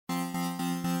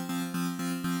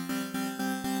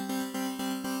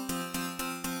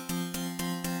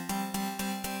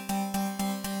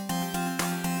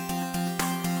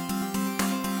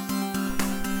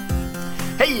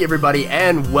Hey everybody,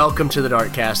 and welcome to the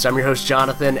DarkCast. I'm your host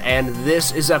Jonathan, and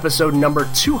this is episode number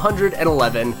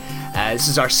 211. This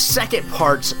is our second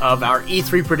part of our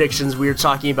E3 predictions. We are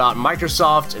talking about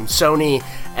Microsoft and Sony,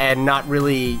 and not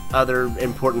really other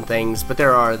important things, but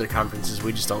there are other conferences.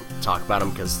 We just don't talk about them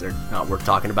because they're not worth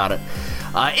talking about it.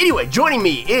 Anyway, joining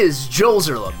me is Joel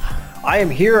Zerlup. I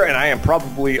am here, and I am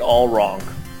probably all wrong.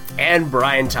 And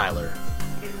Brian Tyler.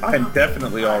 I'm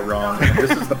definitely all wrong. This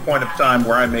is the point of time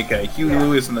where I make a Hugh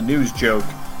Lewis in the news joke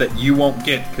that you won't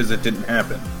get because it didn't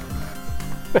happen.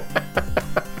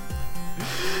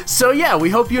 So yeah,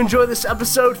 we hope you enjoy this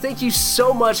episode. Thank you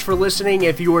so much for listening.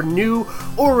 If you are new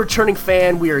or returning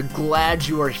fan, we are glad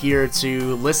you are here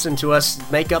to listen to us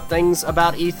make up things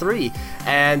about E3.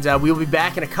 And we'll be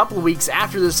back in a couple of weeks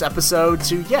after this episode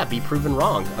to, be proven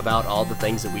wrong about all the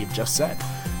things that we've just said.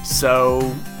 So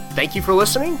thank you for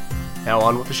listening. Now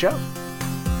on with the show.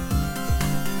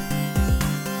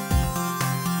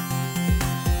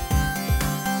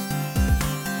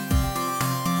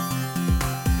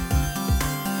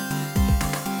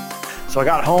 So I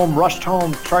got home, rushed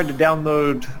home, tried to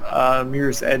download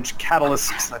Mirror's Edge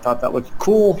Catalyst. I thought that looked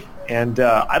cool, and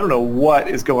I don't know what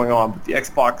is going on, but the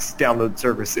Xbox download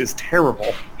service is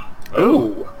terrible.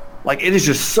 Oh. Like, it is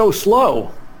just so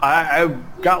slow. I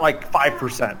got like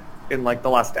 5% in like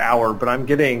the last hour, but I'm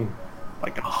getting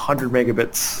like 100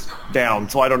 megabits down,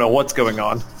 so I don't know what's going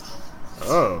on.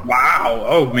 Oh. Wow.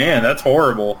 Oh, man, that's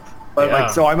horrible. But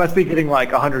so I must be getting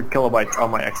like 100 kilobytes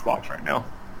on my Xbox right now.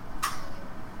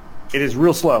 It is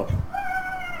real slow.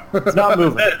 It's not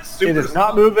moving. It is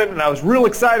not moving, and I was real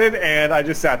excited, and I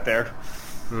just sat there.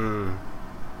 Oh,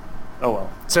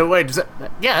 well. So wait,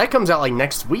 that comes out like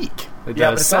next week. But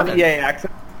it's on EA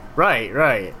Access.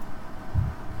 Right.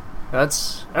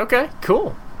 That's okay,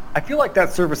 cool. I feel like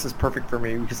that service is perfect for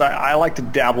me because I like to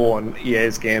dabble in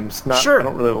EA's games. Sure. I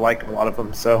don't really like a lot of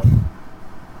them, so.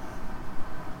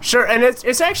 Sure, and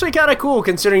it's actually kind of cool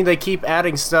considering they keep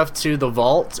adding stuff to the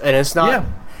vault, and it's not...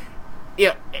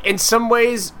 Yeah, in some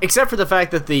ways, except for the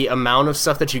fact that the amount of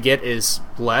stuff that you get is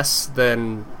less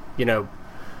than, PlayStation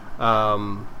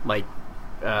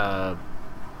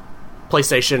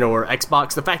or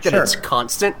Xbox. The fact that it's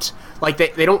constant, like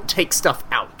they don't take stuff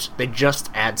out, they just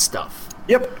add stuff.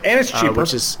 Yep, and it's cheaper,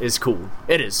 which is cool.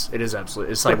 It is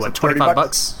absolutely. It's like what,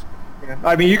 $25? Yeah.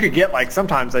 I mean, you could get like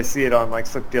sometimes I see it on like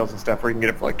Slick Deals and stuff where you can get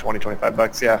it for like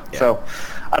 $20-25. Yeah. So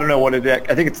I don't know what it is.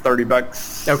 I think it's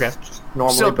 $30. Okay,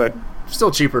 normally, but still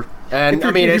cheaper. And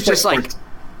I mean, it's just like.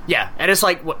 Yeah, and it's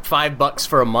like, what, $5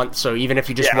 for a month, so even if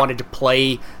you just wanted to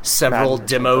play several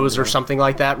demos or something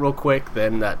like that real quick,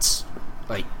 then that's,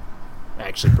 like,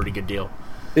 actually a pretty good deal.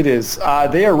 It is.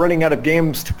 They are running out of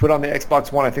games to put on the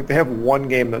Xbox One. I think they have one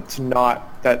game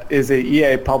that is a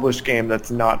EA-published game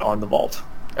that's not on the Vault.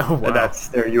 Oh, wow. And that's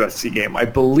their UFC game. I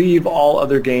believe all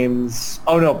other games...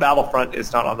 Oh, no, Battlefront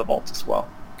is not on the Vault as well.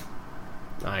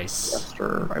 Nice.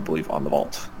 I believe, on the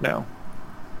Vault now.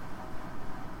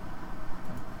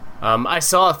 I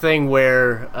saw a thing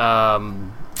where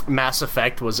Mass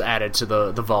Effect was added to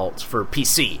the Vault for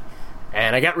PC,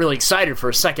 and I got really excited for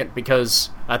a second because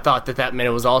I thought that meant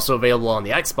it was also available on the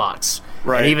Xbox.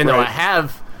 Right. And even though I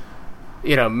have,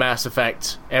 Mass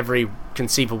Effect every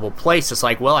conceivable place, it's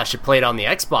like, well, I should play it on the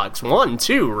Xbox One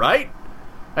too, right?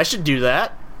 I should do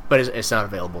that, but it's not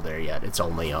available there yet. It's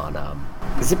only on.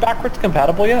 Is it backwards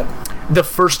compatible yet? The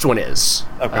first one is.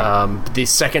 Okay. The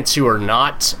second two are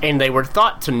not, and they were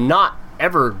thought to not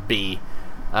ever be.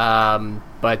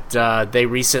 But they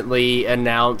recently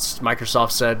announced,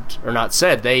 Microsoft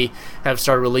said, they have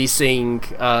started releasing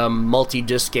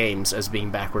multi-disc games as being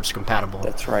backwards compatible.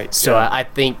 That's right. So I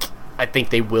think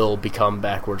they will become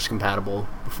backwards compatible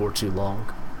before too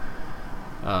long.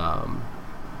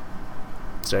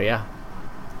 So yeah.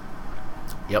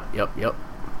 Yep.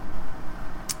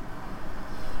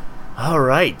 All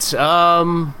right.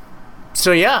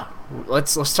 So yeah,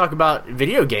 let's talk about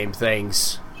video game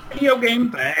things.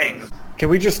 Can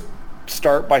we just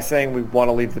start by saying we want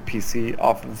to leave the PC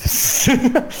off of this?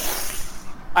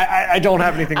 I don't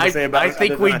have anything to say about it. I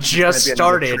think we just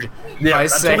started by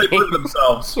saying... they proved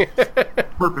themselves.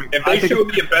 Perfect. If they show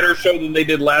me a better show than they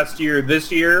did last year,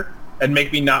 this year, and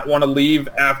make me not want to leave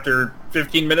after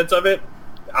 15 minutes of it,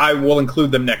 I will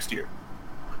include them next year.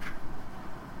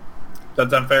 Does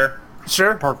that sound fair?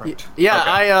 Sure. Perfect.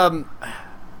 Yeah, okay.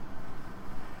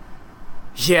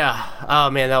 Yeah. Oh,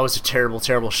 man, that was a terrible,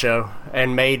 terrible show.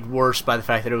 And made worse by the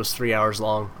fact that it was 3 hours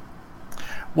long.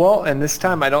 Well, and this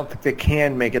time I don't think they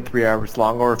can make it 3 hours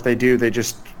long, or if they do, they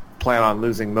just plan on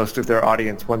losing most of their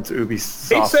audience once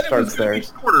Ubisoft starts theirs. They said it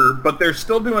was shorter, but they're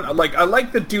still doing... Like, I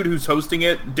like the dude who's hosting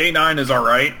it. Day 9 is all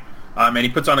right. and he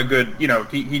puts on a good,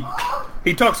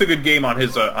 he talks a good game on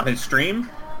his stream.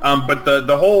 But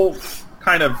the whole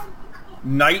kind of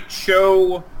night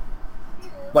show,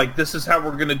 like this is how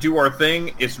we're going to do our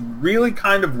thing, is really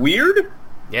kind of weird.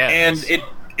 Yeah, and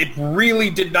it really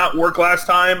did not work last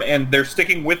time, and they're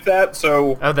sticking with that.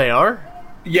 So they are.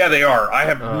 Yeah, they are. I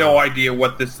have no idea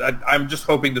what this. I'm just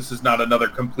hoping this is not another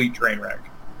complete train wreck.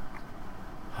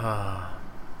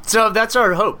 So that's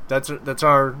our hope. That's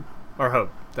our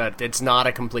hope that it's not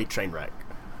a complete train wreck.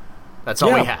 That's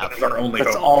all we have. That's our only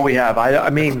That's hope. all we have. I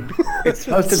mean, it's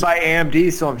hosted by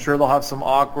AMD, so I'm sure they'll have some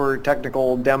awkward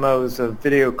technical demos of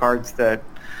video cards that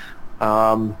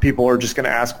people are just going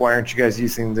to ask, why aren't you guys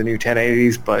using the new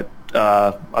 1080s? But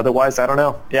otherwise, I don't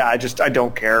know. Yeah, I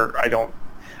don't care.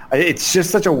 It's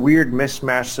just such a weird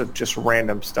mismatch of just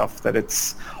random stuff that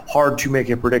it's hard to make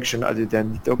a prediction other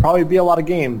than there'll probably be a lot of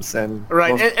games. And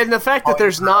right, and the fact that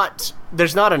there's not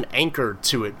an anchor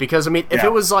to it, because, I mean, if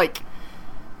it was like,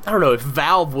 I don't know, if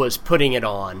Valve was putting it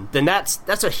on, then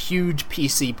that's a huge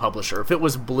PC publisher. If it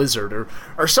was Blizzard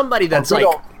or somebody that's like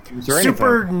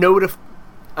super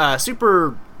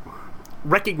super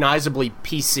recognizably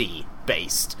PC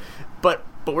based, but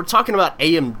we're talking about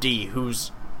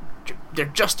AMD, they're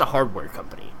just a hardware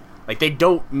company. Like, they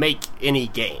don't make any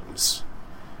games.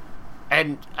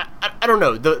 And I don't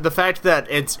know, the fact that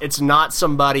it's not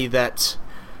somebody that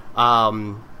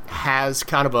has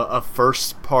kind of a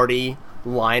first party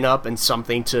lineup and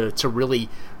something to really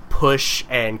push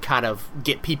and kind of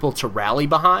get people to rally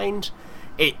behind,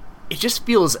 it just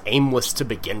feels aimless to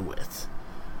begin with.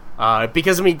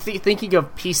 Because, I mean, thinking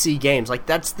of PC games, like,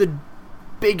 that's the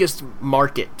biggest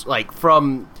market, like,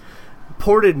 from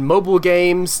ported mobile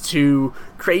games to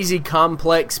crazy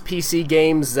complex PC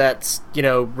games that,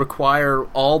 require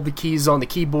all the keys on the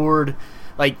keyboard.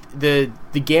 Like, the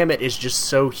gamut is just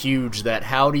so huge that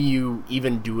how do you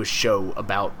even do a show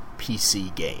about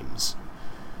PC games?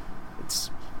 It's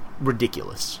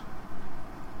ridiculous.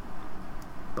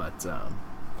 But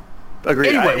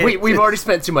agreed. Anyway, we've already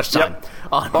spent too much time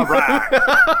on. All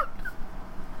right.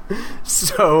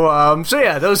 So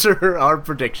yeah, those are our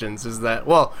predictions.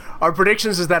 Our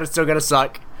predictions is that it's still gonna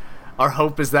suck. Our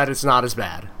hope is that it's not as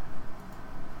bad,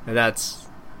 and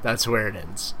that's where it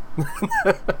ends.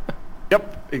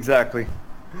 Yep, exactly.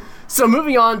 So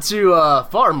moving on to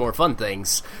far more fun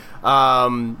things.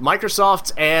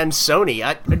 Microsoft and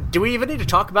Sony. Do we even need to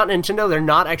talk about Nintendo? They're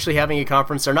not actually having a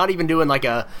conference. They're not even doing like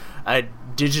a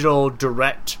digital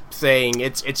direct thing.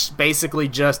 It's basically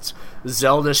just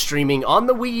Zelda streaming on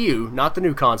the Wii U, not the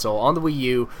new console, on the Wii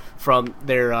U from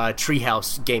their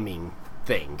Treehouse gaming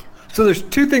thing. So there's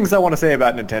two things I want to say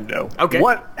about Nintendo. Okay.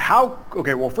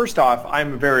 Well, first off,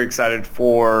 I'm very excited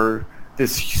for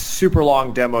this super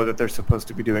long demo that they're supposed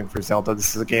to be doing for Zelda.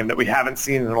 This is a game that we haven't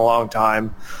seen in a long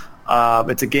time.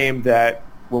 It's a game that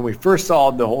when we first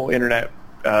saw, the whole internet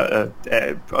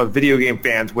video game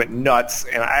fans went nuts,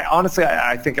 and I honestly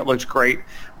think it looks great.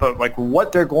 But like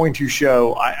what they're going to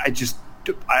show,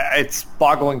 it's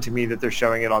boggling to me that they're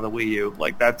showing it on the Wii U.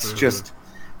 Like that's just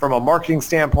from a marketing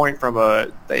standpoint, from a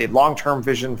long-term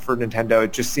vision for Nintendo,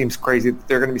 it just seems crazy that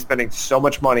they're going to be spending so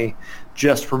much money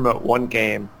just to promote one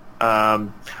game.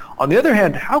 On the other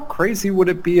hand, how crazy would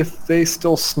it be if they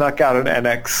still snuck out an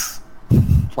NX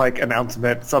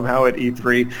announcement somehow at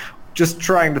E3, just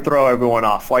trying to throw everyone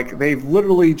off? Like, they've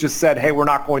literally just said, hey, we're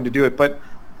not going to do it, but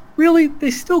really, they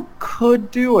still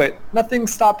could do it.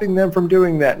 Nothing's stopping them from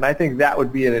doing that, and I think that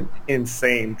would be an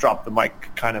insane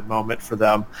drop-the-mic kind of moment for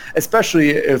them, especially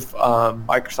if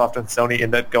Microsoft and Sony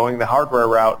end up going the hardware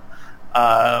route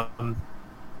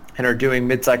and are doing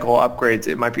mid-cycle upgrades.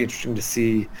 It might be interesting to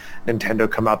see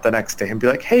Nintendo come out the next day and be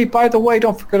like, hey, by the way,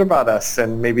 don't forget about us,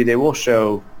 and maybe they will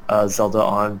show Zelda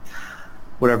on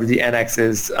whatever the NX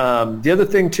is. The other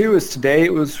thing, too, is today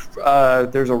it was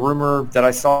there's a rumor that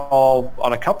I saw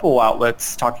on a couple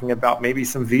outlets talking about maybe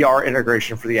some VR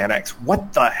integration for the NX.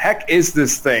 What the heck is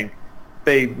this thing?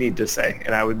 They need to say,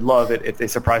 and I would love it if they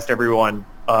surprised everyone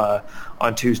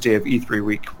on Tuesday of E3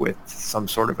 week with some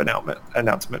sort of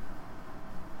announcement.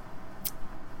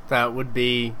 That would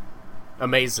be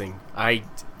amazing.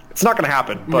 It's not going to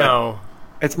happen, but no.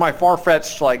 It's my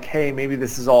far-fetched, like, hey, maybe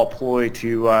this is all a ploy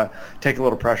to take a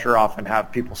little pressure off and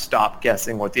have people stop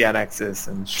guessing what the NX is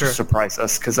and just surprise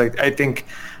us. Because I think,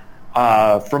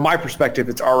 from my perspective,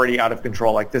 it's already out of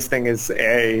control. Like, this thing is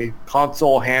a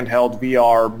console, handheld,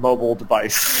 VR, mobile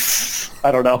device.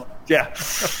 I don't know. Yeah.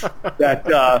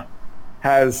 That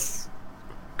has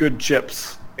good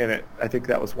chips in it. I think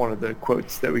that was one of the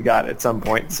quotes that we got at some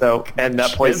point. So, and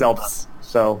that plays Zelda.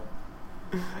 So...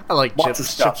 I like lots chips. Of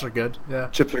stuff. Chips are good. Yeah,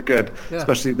 chips are good,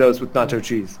 especially those with nacho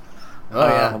cheese. Oh,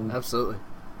 yeah, absolutely.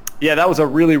 Yeah, that was a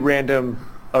really random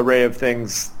array of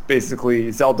things.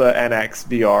 Basically, Zelda, NX,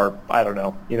 VR. I don't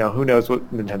know. Who knows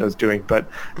what Nintendo's doing, but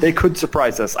they could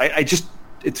surprise us.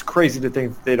 It's crazy to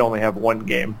think that they'd only have one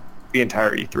game the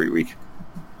entire E3 week.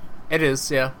 It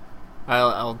is, yeah.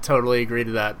 I'll totally agree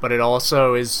to that, but it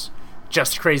also is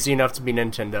just crazy enough to be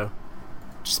Nintendo.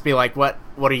 Just be like, what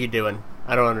are you doing?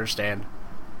 I don't understand.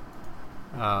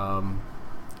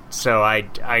 So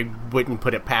I wouldn't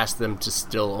put it past them to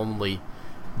still only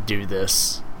do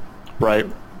this. Right.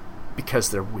 Because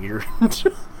they're weird.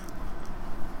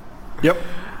 Yep.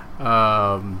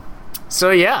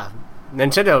 So yeah,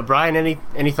 Nintendo. Brian,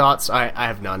 any thoughts? I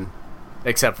have none,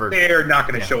 except for they're not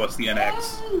going to show us the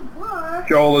NX.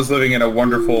 Joel is living in a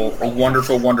wonderful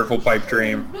pipe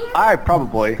dream. I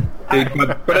probably.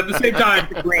 But at the same time,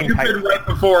 you've been right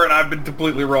before, and I've been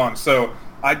completely wrong. So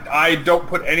I don't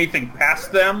put anything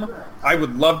past them. I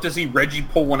would love to see Reggie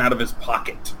pull one out of his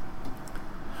pocket.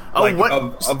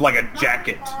 Of like a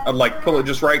jacket, of like pull it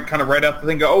just right out the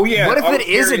thing. Go, oh yeah. What if it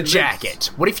is a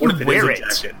jacket? What if you wear it?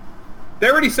 They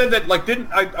already said that. Like,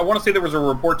 I want to say there was a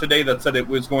report today that said it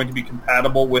was going to be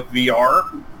compatible with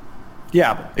VR.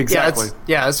 Yeah, exactly.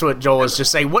 Yeah, that's what Joel was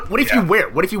just saying. What if you wear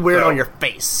it? What if you wear it on your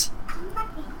face?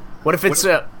 What if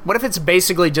it's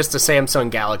basically just a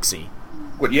Samsung Galaxy?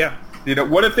 What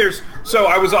if there's? So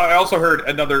I also heard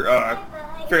another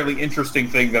fairly interesting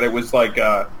thing that it was like.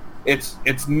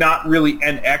 It's not really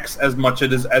NX as much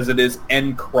as it is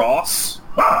N cross,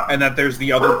 and that there's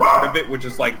the other part of it, which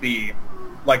is like the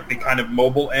kind of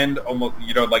mobile end. Almost,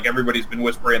 like everybody's been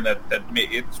whispering that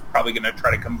it's probably going to try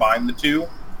to combine the two.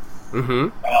 Mm-hmm.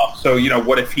 So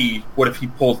what if he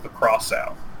pulls the cross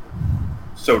out,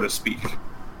 so to speak?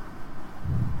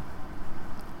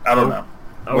 I don't know.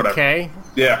 Okay. Whatever.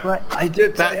 Yeah. Right. I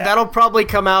did. That'll probably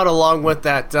come out along with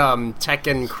that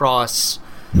Tekken Cross.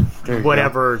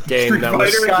 Whatever game that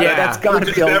was. That's got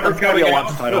to be a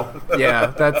launch title.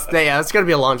 That's going to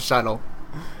be a launch title.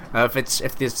 If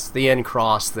it's the N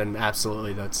cross, then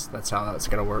absolutely that's how that's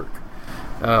going to work.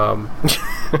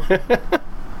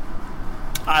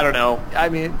 I don't know. I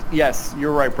mean, yes,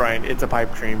 you're right, Brian. It's a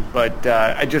pipe dream, but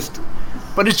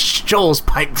But it's Joel's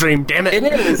pipe dream, damn it.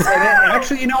 It is. And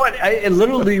actually, you know what? It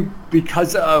literally,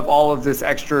 because of all of this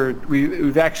extra,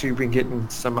 we've actually been getting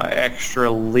some extra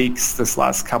leaks this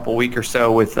last couple week or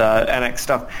so with NX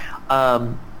stuff.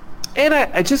 And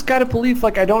I just got to believe,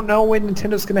 I don't know when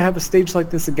Nintendo's going to have a stage like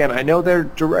this again. I know their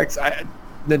directs,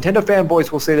 Nintendo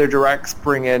fanboys will say their directs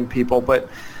bring in people, but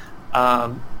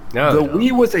the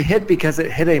Wii was a hit because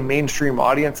it hit a mainstream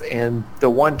audience, and the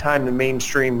one time the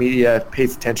mainstream media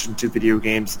pays attention to video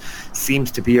games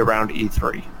seems to be around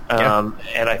E3.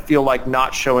 And I feel like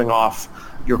not showing off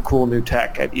your cool new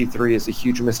tech at E3 is a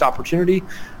huge missed opportunity,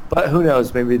 but who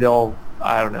knows, maybe they'll,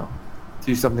 I don't know,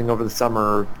 do something over the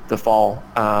summer or the fall.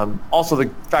 Also, the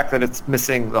fact that it's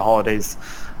missing the holidays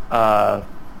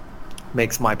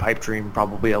makes my pipe dream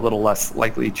probably a little less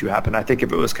likely to happen. I think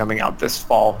if it was coming out this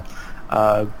fall,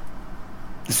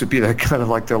 this would be kind of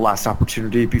like their last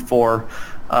opportunity before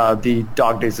the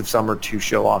dog days of summer to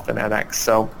show off an NX.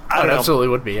 So I don't know. Absolutely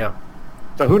would be, yeah.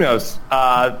 So who knows?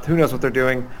 Who knows what they're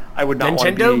doing? I would not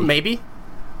want to Nintendo, maybe?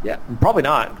 Yeah, probably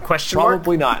not.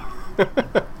 Probably not.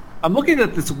 I'm looking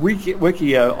at this wiki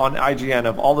on IGN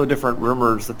of all the different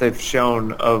rumors that they've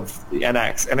shown of the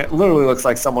NX, and it literally looks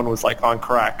like someone was on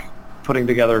crack putting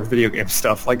together video game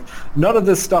stuff. None of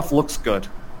this stuff looks good.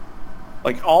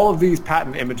 All of these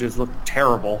patent images look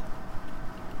terrible.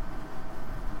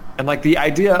 And the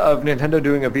idea of Nintendo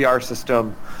doing a VR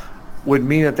system would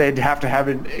mean that they'd have to have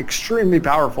an extremely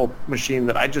powerful machine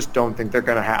that I just don't think they're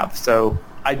going to have. So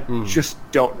I just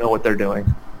don't know what they're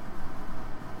doing.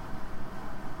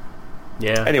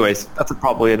 Yeah. Anyways, that's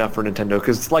probably enough for Nintendo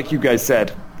because, like you guys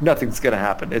said, nothing's going to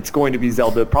happen. It's going to be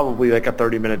Zelda, probably a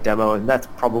 30-minute demo, and that's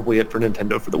probably it for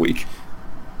Nintendo for the week.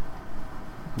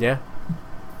 Yeah.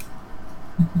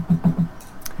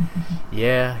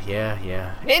 Yeah.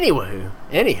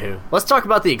 Anywho, let's talk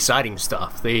about the exciting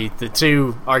stuff. The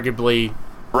two arguably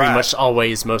pretty much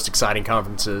always most exciting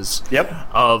conferences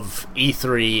of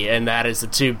E3, and that is the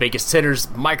two biggest hitters,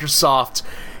 Microsoft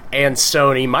and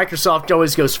Sony. Microsoft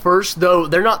always goes first, though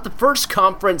they're not the first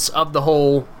conference of the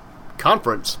whole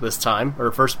conference this time, or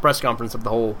first press conference of the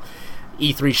whole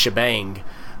E3 shebang.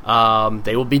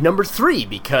 They will be number 3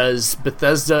 because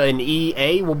Bethesda and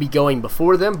EA will be going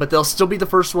before them, but they'll still be the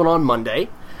first one on Monday.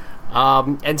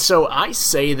 And so I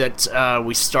say that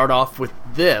we start off with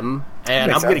them,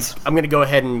 and I'm gonna go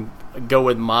ahead and go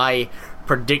with my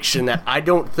prediction that I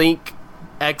don't think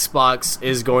Xbox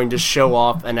is going to show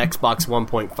off an Xbox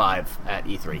 1.5 at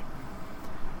E3.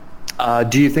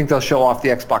 Do you think they'll show off the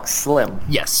Xbox Slim?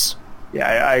 Yes. Yeah,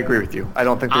 I agree with you. I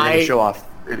don't think they're going to show off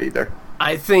it either.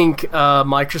 I think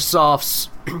Microsoft's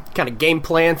kind of game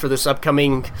plan for this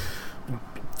upcoming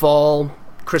fall,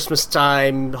 Christmas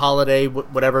time, holiday,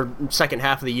 whatever, second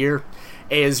half of the year,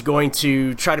 is going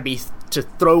to try to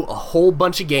throw a whole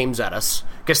bunch of games at us.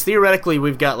 Because theoretically,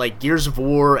 we've got like Gears of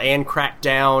War and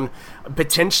Crackdown.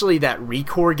 Potentially that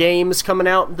Recore game is coming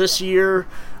out this year.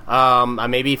 I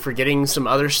may be forgetting some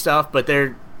other stuff, but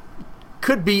there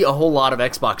could be a whole lot of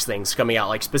Xbox things coming out,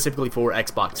 like specifically for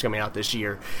Xbox coming out this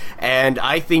year. And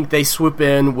I think they swoop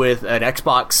in with an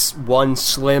Xbox One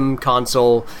Slim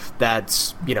console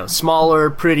that's,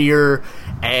 smaller, prettier,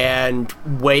 and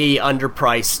way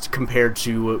underpriced compared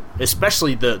to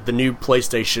especially the new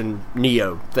PlayStation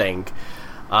Neo thing.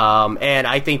 And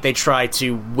I think they try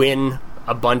to win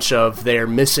a bunch of their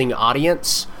missing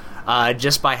audience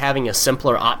just by having a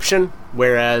simpler option.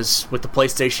 Whereas with the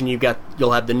PlayStation,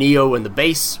 you'll have the Neo and the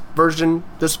base version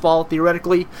this fall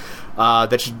theoretically.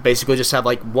 That should basically just have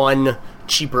like one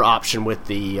cheaper option with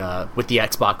the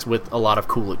Xbox with a lot of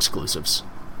cool exclusives.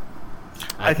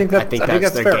 I think that's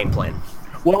their fair. game plan.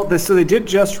 Well, so they did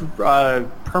just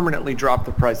permanently drop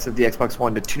the price of the Xbox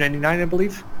One to $299, I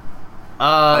believe.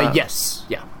 Yes,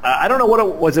 yeah. I don't know what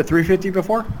it was. It $350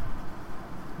 before?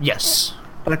 Yes.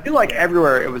 But I feel like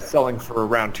everywhere it was selling for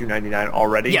around $299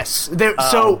 already. Yes. A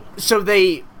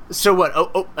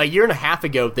year and a half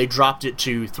ago they dropped it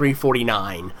to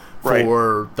 $349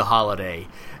 for the holiday,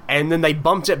 and then they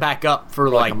bumped it back up for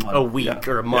like a week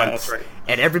or a month. Yeah, that's right.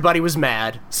 And everybody was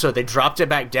mad, so they dropped it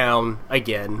back down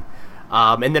again.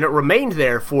 And then it remained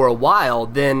there for a while.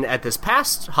 Then at this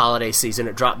past holiday season,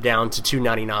 it dropped down to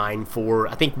 $299 for,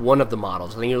 I think, one of the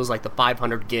models. I think it was like the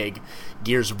 500 gig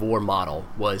Gears of War model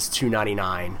was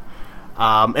 $299.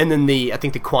 And then I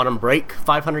think the Quantum Break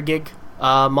 500 gig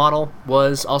model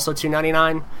was also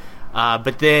 $299.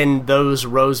 But then those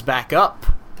rose back up.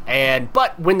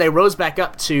 But when they rose back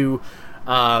up to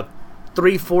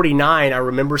 $349, I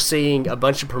remember seeing a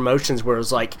bunch of promotions where it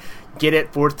was like, get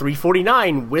it for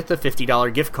 $349 with a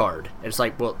 $50 gift card. And it's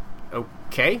like, well,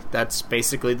 okay, that's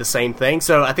basically the same thing.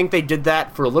 So I think they did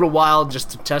that for a little while just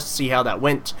to test to see how that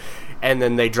went, and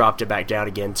then they dropped it back down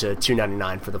again to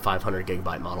 $299 for the 500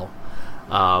 gigabyte model.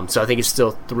 So I think it's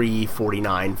still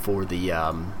 $349 for the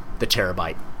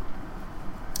terabyte.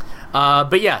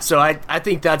 But yeah, so I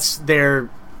think that's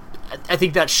I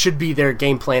think that should be their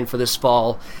game plan for this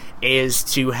fall, is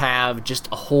to have just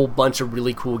a whole bunch of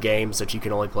really cool games that you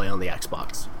can only play on the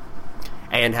Xbox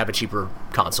and have a cheaper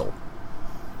console.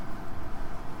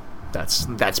 That's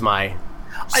my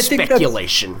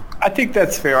speculation. I think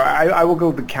that's fair. I will go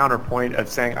with the counterpoint of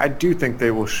saying I do think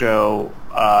they will show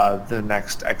the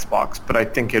next Xbox, but I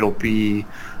think it'll be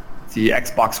the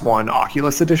Xbox One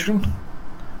Oculus Edition.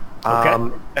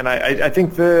 Okay. And I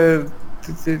think the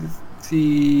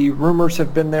rumors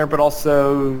have been there, but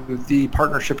also the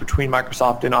partnership between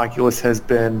Microsoft and Oculus has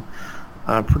been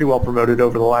pretty well promoted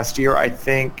over the last year. I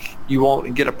think you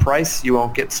won't get a price, you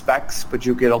won't get specs, but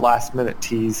you'll get a last-minute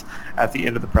tease at the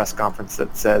end of the press conference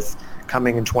that says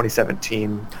coming in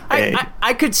 2017.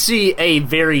 I could see a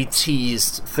very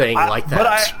teased thing like that. But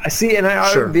I see, and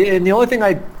Sure. The only thing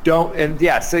I don't, and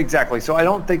yes, exactly. So I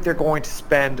don't think they're going to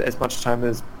spend as much time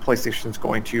as PlayStation's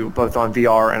going to, both on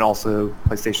VR and also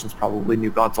PlayStation's probably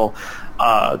new console,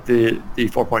 the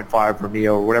 4.5 or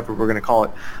Neo or whatever we're going to call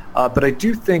it. But I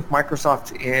do think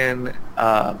Microsoft, in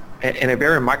a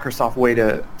very Microsoft way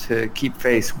to keep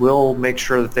face, will make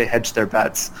sure that they hedge their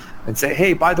bets and say,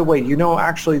 hey, by the way,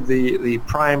 actually the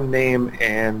prime name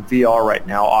in VR right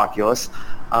now, Oculus,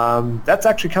 that's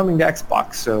actually coming to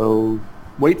Xbox. So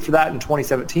wait for that in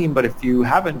 2017. But if you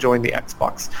haven't joined the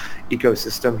Xbox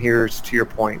ecosystem, here's, to your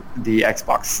point, the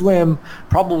Xbox Slim,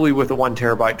 probably with a 1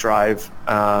 terabyte drive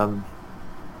for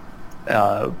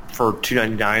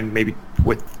 $299, maybe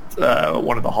with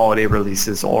one of the holiday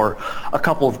releases or a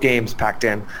couple of games packed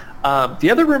in. The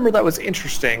other rumor that was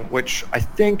interesting, which I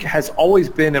think has always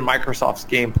been in Microsoft's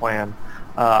game plan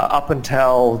up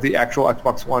until the actual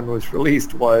Xbox One was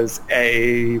released, was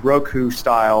a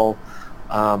Roku-style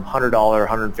 $100,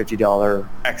 $150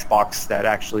 Xbox that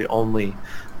actually only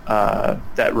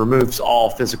that removes all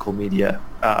physical media.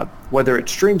 Whether it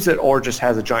streams it or just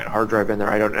has a giant hard drive in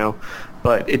there, I don't know.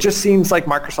 But it just seems like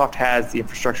Microsoft has the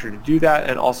infrastructure to do that,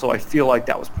 and also I feel like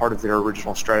that was part of their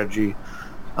original strategy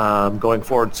going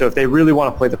forward. So if they really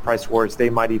want to play the price wars,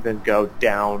 they might even go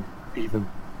down even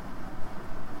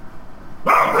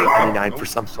 $99 for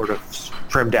some sort of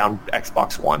trimmed down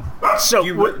Xbox One. So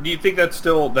do you think that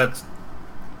slimmed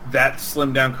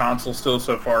down console still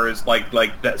so far is like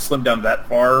that slimmed down that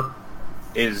far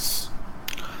is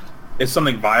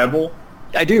something viable?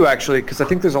 I do, actually, because I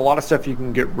think there's a lot of stuff you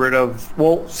can get rid of.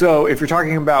 Well, so if you're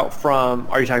talking about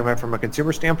are you talking about from a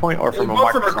consumer standpoint or from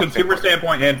Both from a consumer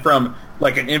standpoint and from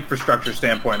like an infrastructure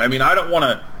standpoint. I mean, I don't want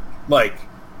to like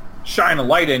shine a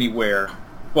light anywhere,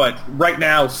 but right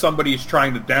now somebody's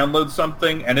trying to download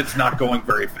something and it's not going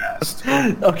very fast.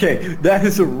 Okay, that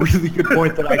is a really good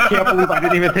point that I can't believe I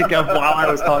didn't even think of while I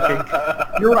was talking.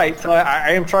 You're right. So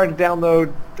I am trying to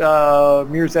download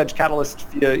Mirror's Edge Catalyst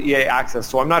via EA Access.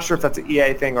 So I'm not sure if that's an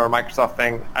EA thing or a Microsoft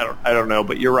thing. I don't know,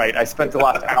 but you're right. I spent the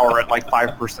last hour at like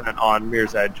 5% on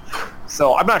Mirror's Edge.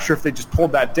 So I'm not sure if they just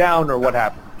pulled that down or what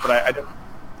happened. But I don't.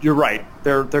 You're right.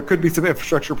 There could be some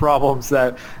infrastructure problems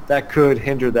that could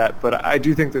hinder that, but I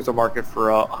do think there's a market for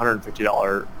a $150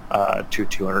 to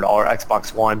 $200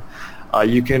 Xbox One.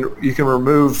 You can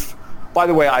remove. By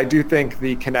the way, I do think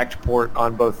the Kinect port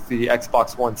on both the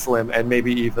Xbox One Slim and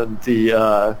maybe even the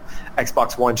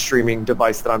Xbox One streaming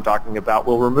device that I'm talking about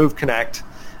will remove Kinect.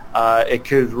 It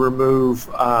could remove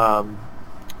the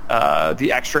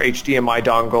extra HDMI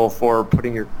dongle for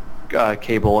putting your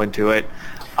cable into it.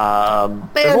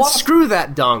 Man, screw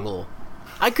that dongle.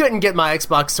 I couldn't get my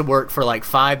Xbox to work for like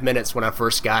 5 minutes when I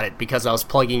first got it because I was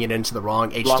plugging it into the wrong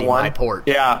HDMI port.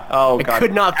 Yeah. Oh, God. I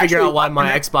could not figure out why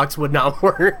my Xbox would not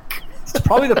work. It's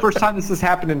probably the first time this has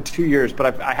happened in 2 years,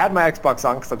 but I had my Xbox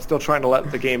on because I'm still trying to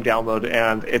let the game download,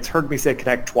 and it's heard me say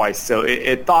Kinect twice, so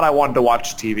it thought I wanted to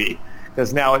watch TV.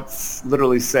 Because now it's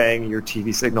literally saying your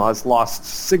TV signal has lost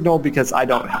signal because I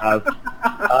don't have...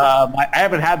 I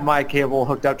haven't had my cable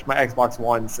hooked up to my Xbox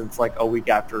One since like a week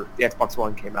after the Xbox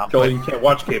One came out. So you can't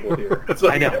watch cable here.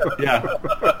 I know, yeah.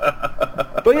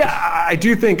 But yeah, I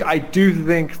do think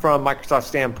from Microsoft's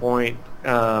standpoint,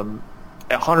 a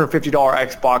 $150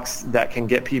 Xbox that can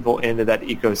get people into that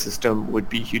ecosystem would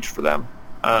be huge for them.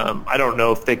 I don't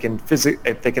know if they can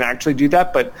actually do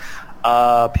that, but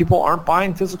people aren't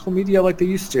buying physical media like they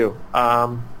used to.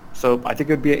 So I think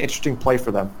it would be an interesting play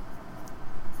for them.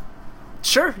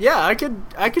 Sure, yeah, I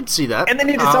could see that. And they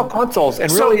need to sell consoles,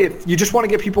 and really, if you just want to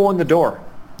get people in the door.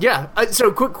 Yeah.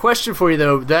 So, quick question for you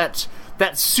though: that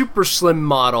super slim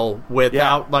model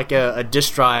without like a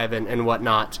disk drive and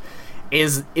whatnot,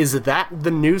 is that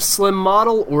the new slim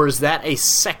model, or is that a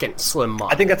second slim model?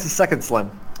 I think that's a second slim.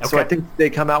 Okay. So I think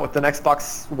they come out with an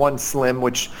Xbox One Slim,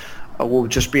 which will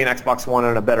just be an Xbox One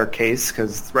in a better case,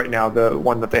 because right now the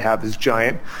one that they have is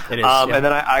giant. It is, yeah. And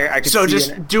then I could so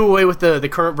just do away with the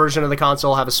current version of the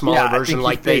console, have a smaller version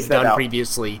like they've done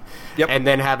previously, and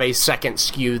then have a second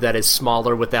SKU that is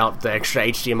smaller without the extra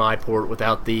HDMI port,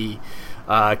 without the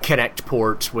Kinect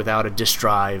port, without a disk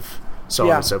drive, so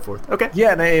on and so forth. Okay.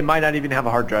 Yeah, and it might not even have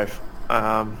a hard drive.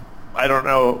 I don't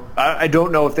know. I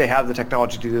don't know if they have the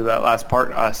technology to do that last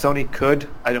part. Sony could.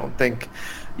 I don't think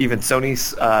even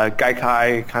Sony's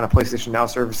Gaikai kind of PlayStation Now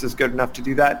service is good enough to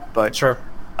do that. But sure.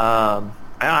 I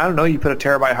don't know. You put a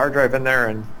terabyte hard drive in there,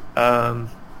 and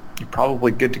you're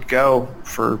probably good to go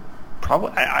for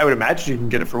probably. I would imagine you can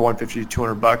get it for $150 to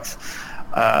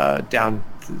 $200, down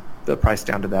the price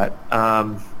down to that.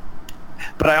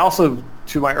 But I also,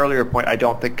 to my earlier point, I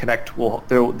don't think Kinect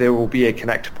there will be a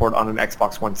Kinect port on an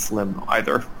Xbox One Slim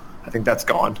either. I think that's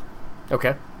gone.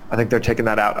 Okay. I think they're taking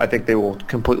that out. I think they will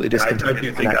completely discontinue. I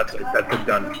do think that's a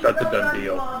done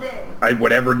deal.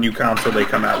 Whatever new console they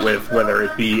come out with, whether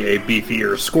it be a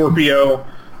beefier Scorpio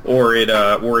or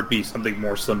it be something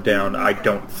more slimmed down, I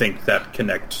don't think that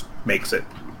Kinect makes it.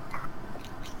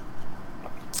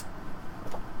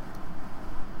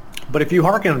 But if you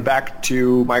harken back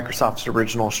to Microsoft's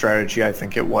original strategy, I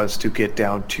think it was to get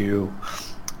down to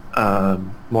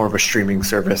more of a streaming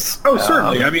service. Oh,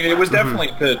 certainly. I mean, it was definitely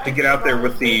to get out there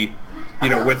with the,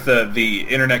 with the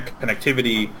internet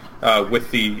connectivity,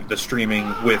 with the streaming,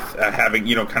 with having,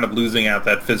 kind of losing out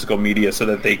that physical media so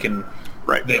that they can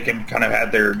kind of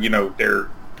have their,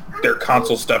 their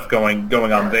console stuff going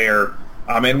on there,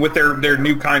 and with their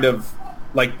new kind of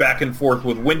like back and forth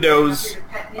with Windows.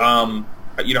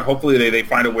 Hopefully they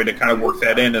find a way to kind of work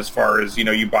that in as far as,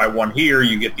 you buy one here,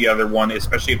 you get the other one,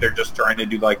 especially if they're just trying to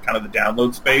do like kind of the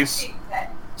download space.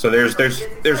 So there's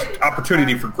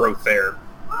opportunity for growth there.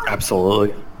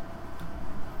 Absolutely.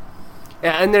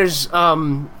 Yeah, and there's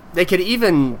they could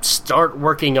even start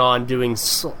working on doing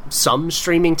some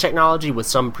streaming technology with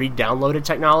some pre-downloaded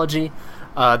technology.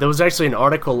 There was actually an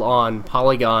article on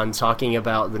Polygon talking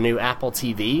about the new Apple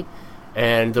TV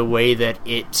and the way that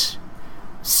it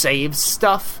saves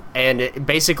stuff, and it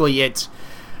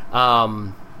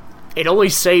only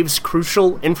saves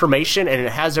crucial information, and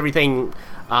it has everything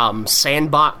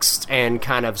sandboxed and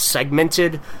kind of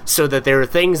segmented so that there are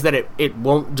things that it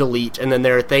won't delete, and then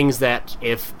there are things that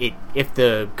if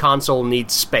the console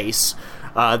needs space,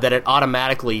 that it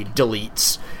automatically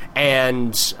deletes.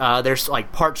 And there's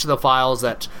like parts of the files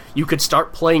that you could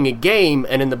start playing a game,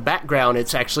 and in the background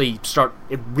it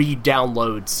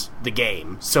re-downloads the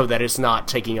game so that it's not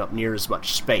taking up near as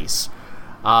much space.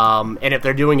 And if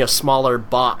they're doing a smaller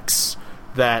box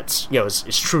that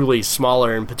is truly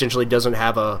smaller and potentially doesn't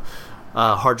have a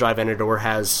hard drive in it, or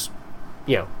has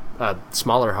a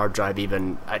smaller hard drive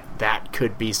even, that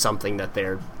could be something that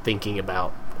they're thinking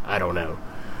about. I don't know.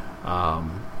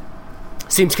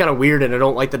 Seems kind of weird, and I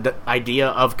don't like the idea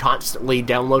of constantly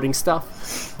downloading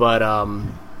stuff, but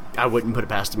I wouldn't put it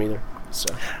past them either.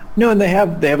 So no, and they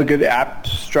have a good app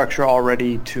structure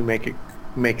already to make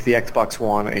the Xbox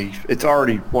One it's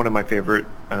already one of my favorite.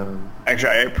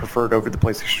 Actually, I prefer it over the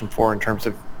PlayStation 4 in terms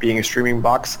of being a streaming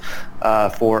box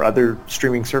for other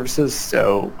streaming services.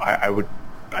 So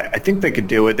I think they could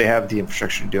do it. They have the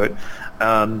infrastructure to do it,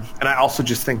 and I also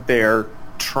just think they're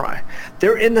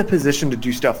in the position to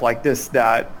do stuff like this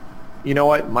that,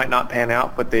 might not pan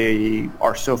out, but they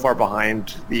are so far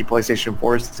behind the PlayStation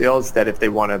 4 sales that if they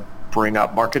want to bring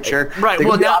up market share, right?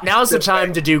 Well, now's the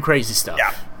time to do crazy stuff.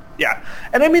 Yeah,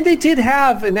 and I mean they did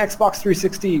have an Xbox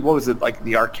 360. What was it, like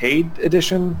the arcade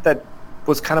edition that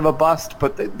was kind of a bust,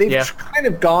 but they've kind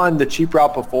of gone the cheap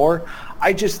route before.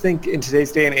 I just think in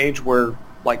today's day and age, where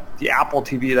like the Apple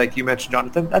TV, like you mentioned,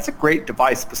 Jonathan, that's a great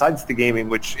device besides the gaming,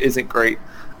 which isn't great,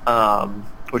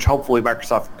 which hopefully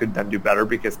Microsoft could then do better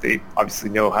because they obviously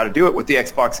know how to do it with the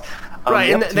Xbox.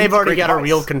 Right, and they've already got a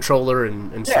real controller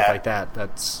and stuff like that.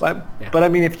 But I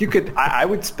mean, if you could, I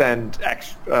would spend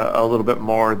a little bit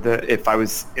more if I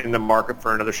was in the market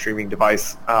for another streaming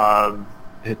device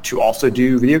to also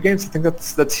do video games. I think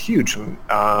that's huge.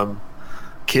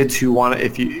 Kids who want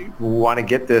to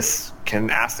get this can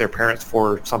ask their parents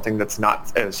for something that's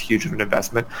not as huge of an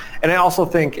investment. And I also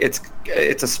think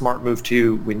it's a smart move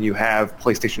too when you have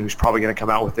PlayStation, who's probably going to come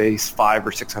out with a $500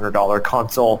 or $600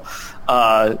 console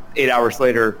 8 hours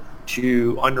later,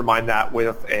 to undermine that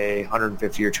with a $150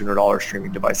 or $200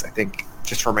 streaming device. I think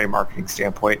just from a marketing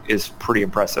standpoint is pretty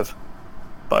impressive.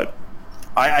 But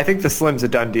I think the Slim's a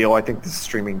done deal. I think the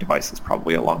streaming device is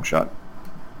probably a long shot.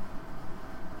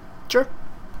 Sure.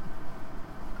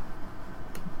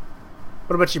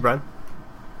 What about you, Brian?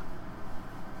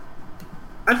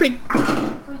 I think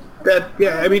that,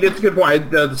 I mean, it's a good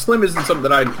point. The Slim isn't something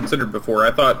that I'd considered before.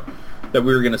 I thought that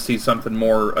we were going to see something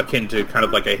more akin to kind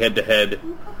of like a head-to-head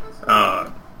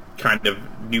kind of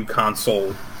new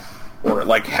console or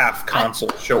like half console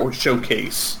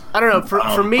showcase. I don't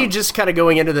know. For me, just kind of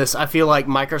going into this, I feel like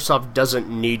Microsoft doesn't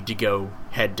need to go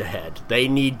head-to-head. They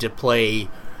need to play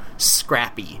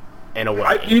scrappy in a way.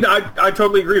 I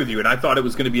totally agree with you, and I thought it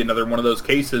was going to be another one of those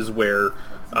cases where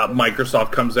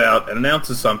Microsoft comes out and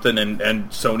announces something, and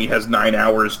Sony has 9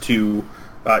 hours to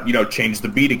change the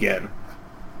beat again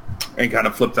and kind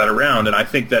of flip that around. And I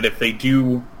think that if they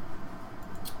do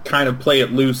kind of play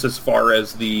it loose as far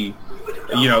as the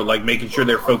like making sure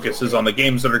their focus is on the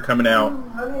games that are coming out,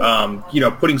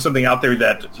 putting something out there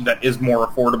that is more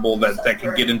affordable, that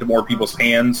can get into more people's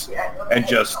hands, and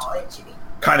just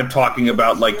kind of talking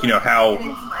about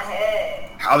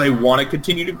how they want to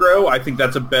continue to grow. I think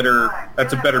that's a better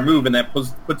move, and that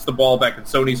puts the ball back in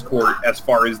Sony's court as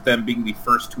far as them being the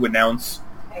first to announce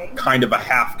kind of a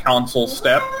half console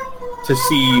step to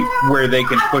see where they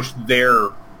can push their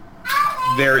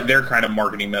kind of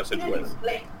marketing message with.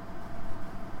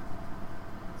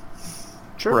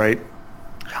 Sure. Right.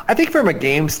 I think from a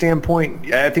game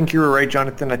standpoint, I think you were right,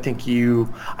 Jonathan. I think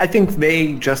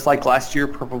they, just like last year,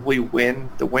 probably win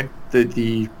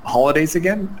the holidays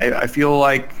again. I feel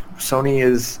like Sony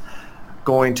is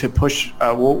going to push.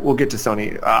 We'll get to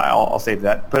Sony. I'll save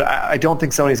that. But I don't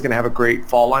think Sony is going to have a great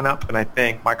fall lineup, and I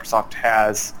think Microsoft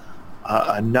has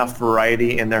enough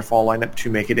variety in their fall lineup to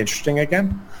make it interesting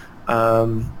again.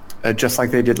 Just like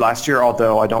they did last year,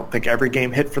 although I don't think every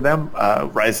game hit for them.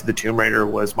 Rise of the Tomb Raider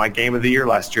was my game of the year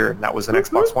last year, and that was an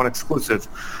Xbox One exclusive.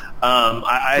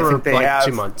 I think they have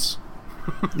 2 months.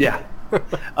 Yeah,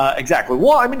 exactly.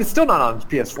 Well, I mean, it's still not on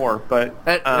PS4, but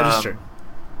that is true.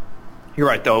 You're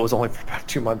right, though. It was only for about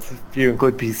 2 months if you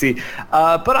include PC.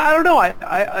 But I don't know.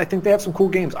 I think they have some cool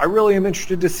games. I really am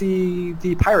interested to see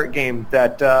the pirate game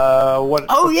that Rare.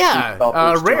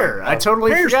 I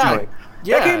totally forgot. Doing.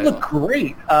 Yeah. That game looked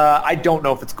great. I don't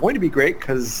know if it's going to be great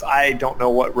because I don't know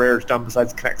what Rare's done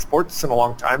besides Connect Sports in a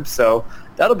long time, so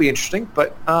that'll be interesting.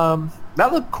 But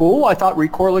that looked cool. I thought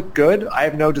ReCore looked good. I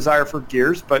have no desire for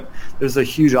Gears, but there's a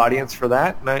huge audience for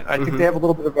that, and I think they have a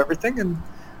little bit of everything, and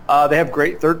they have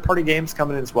great third-party games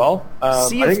coming in as well. I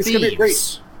think it's going to be great.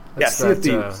 Sea of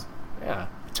Thieves.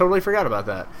 totally forgot about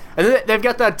that. And then they've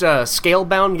got that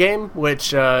Scale-bound game,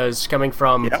 which is coming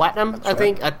from Platinum, I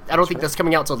think. I don't think that's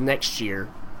coming out till next year.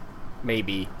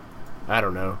 Maybe. I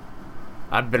don't know.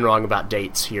 I've been wrong about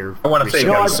dates here. I want to say it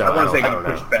got know.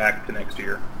 pushed back to next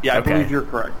year. Yeah, I believe you're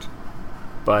correct.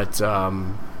 But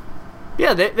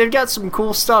yeah, they've got some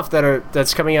cool stuff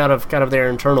that's coming out of kind of their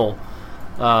internal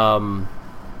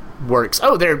works.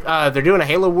 Oh, they're doing a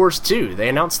Halo Wars 2. They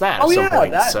announced that. Oh at some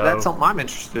point, that's something I'm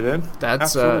interested in.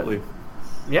 That's absolutely.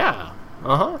 Yeah.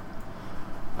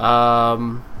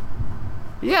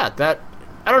 Yeah. That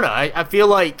I don't know. I feel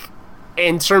like,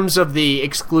 in terms of the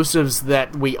exclusives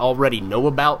that we already know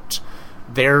about,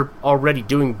 they're already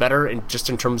doing better in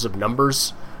terms of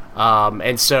numbers.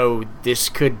 And so this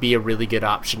could be a really good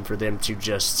option for them to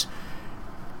just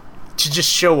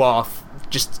show off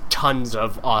just tons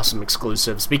of awesome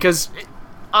exclusives, because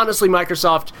honestly,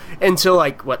 Microsoft, until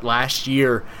last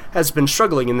year, has been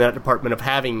struggling in that department of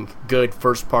having good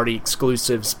first-party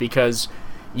exclusives, because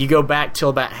you go back till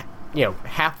about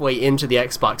halfway into the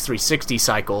Xbox 360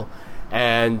 cycle,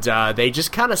 and they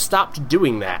just kind of stopped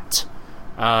doing that.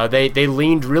 They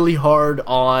leaned really hard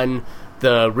on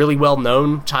the really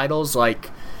well-known titles like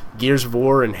Gears of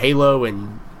War and Halo,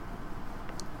 and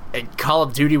Call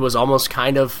of Duty was almost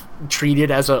kind of treated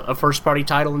as a first-party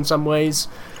title in some ways,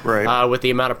 right? With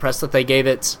the amount of press that they gave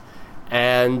it,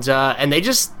 and they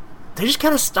just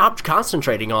kind of stopped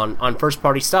concentrating on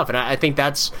first-party stuff, and I think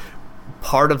that's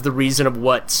part of the reason of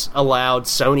what allowed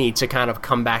Sony to kind of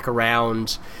come back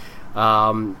around,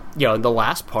 in the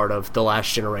last part of the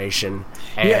last generation,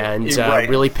 and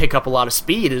really pick up a lot of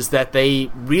speed, is that they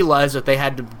realized that they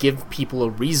had to give people a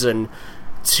reason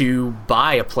to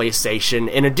buy a PlayStation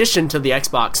in addition to the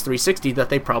Xbox 360 that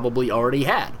they probably already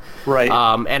had. Right.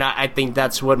 And I think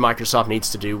that's what Microsoft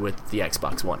needs to do with the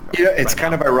Xbox One. It's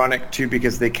kind of ironic, too,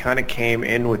 because they kind of came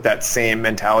in with that same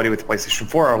mentality with PlayStation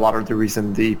 4. A lot of the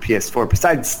reason the PS4,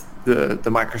 besides the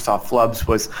Microsoft flubs,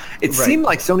 was it seemed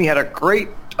like Sony had a great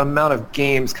amount of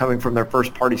games coming from their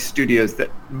first-party studios, that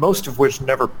most of which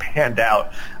never panned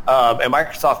out. And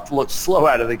Microsoft looked slow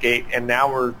out of the gate, and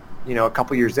now we're a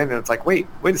couple years in, and it's like, wait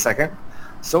a second.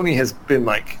 Sony has been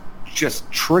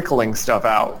just trickling stuff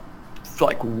out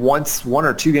one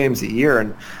or two games a year,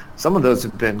 and some of those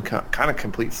have been kind of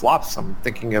complete flops. I'm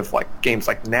thinking of games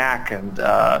like Knack and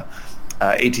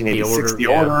 1886 The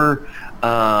Order.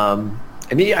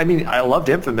 I loved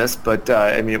Infamous, but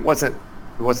it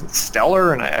wasn't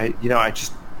stellar, and I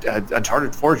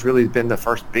Uncharted 4 has really been the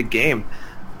first big game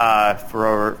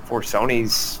for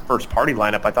Sony's first-party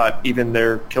lineup. I thought even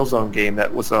their Killzone game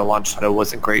that was a launch title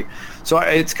wasn't great. So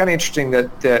it's kind of interesting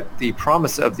that the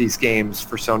promise of these games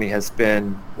for Sony has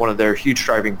been one of their huge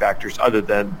driving factors, other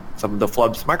than some of the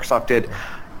flubs Microsoft did.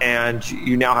 And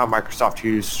you now have Microsoft,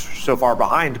 who's so far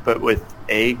behind, but with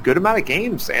a good amount of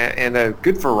games and a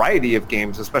good variety of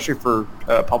games, especially for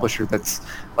a publisher that's,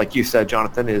 like you said,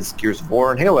 Jonathan, is Gears of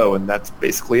War and Halo, and that's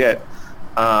basically it.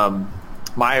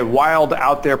 My wild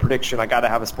out there prediction, I got to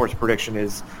have a sports prediction,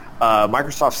 is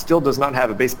Microsoft still does not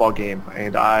have a baseball game,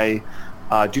 and I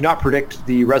do not predict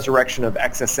the resurrection of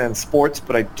XSN Sports,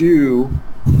 but I do.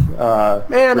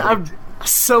 I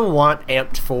so want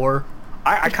Amped 4.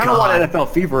 I kind of want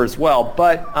NFL Fever as well,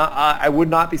 but I would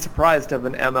not be surprised of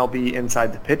an MLB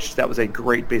Inside the Pitch. That was a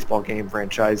great baseball game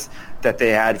franchise that they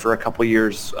had for a couple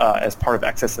years as part of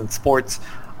XSN Sports.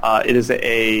 It is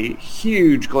a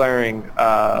huge, glaring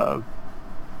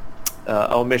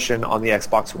omission on the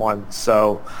Xbox One.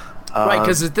 So, right,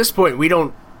 because at this point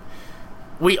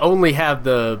we only have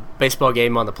the baseball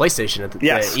game on the PlayStation.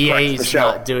 Yes, EA's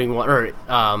not doing one, or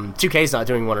 2K's not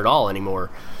doing one at all anymore.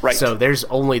 Right. So there's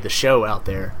only the show out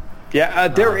there. Yeah,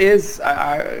 there is.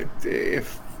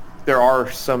 If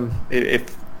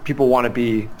people want to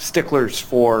be sticklers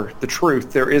for the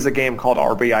truth, there is a game called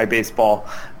RBI Baseball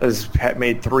that has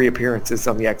made 3 appearances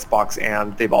on the Xbox,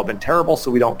 and they've all been terrible, so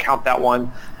we don't count that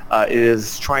one. It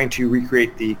is trying to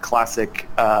recreate the classic,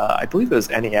 I believe it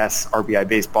was NES RBI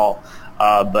Baseball,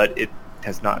 but it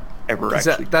has not ever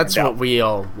actually. That's what we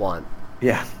all want.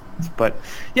 Yeah, but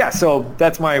yeah, so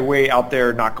that's my way out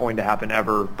there. Not going to happen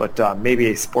ever, but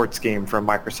maybe a sports game from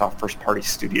Microsoft first-party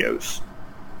studios.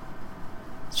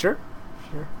 Sure.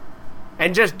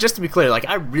 And just to be clear,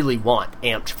 I really want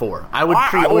Amped 4. I would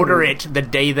pre-order it the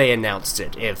day they announced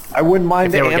it. If I wouldn't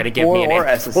mind they were going to give me an or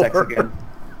Amped SSX 4. again.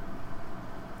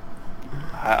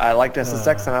 I liked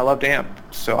SSX and I loved Amp,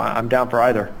 so I'm down for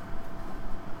either.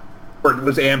 Or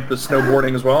was Amp the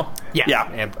snowboarding as well? Yeah.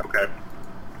 Amp. Okay.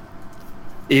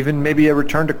 Even maybe a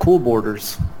return to Cool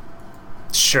Borders.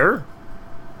 Sure.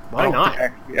 Why not? I don't think I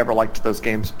actually ever liked those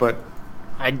games, but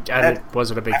I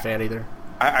wasn't a big fan either.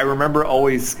 I remember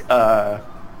always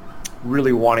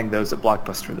really wanting those at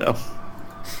Blockbuster, though.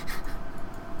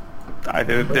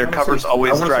 Their covers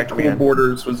always dragged me in.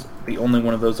 Borders was the only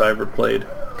one of those I ever played.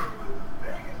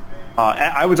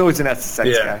 I was always an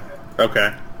SSX guy.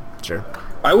 Okay. Sure.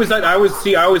 I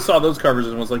always saw those covers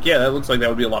and was like, yeah, that looks like that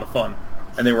would be a lot of fun.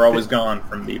 And they were always gone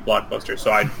from the Blockbuster.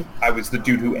 So I was the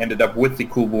dude who ended up with the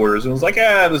cool borders and was like,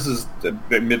 this is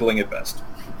middling at best.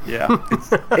 Yeah.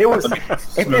 It was.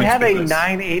 If it had a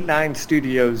 989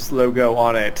 Studios logo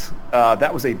on it,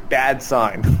 that was a bad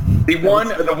sign. The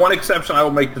one exception I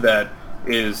will make to that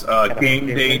is Game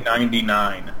Day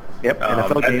 99. Yep,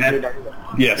 NFL Game Day 99.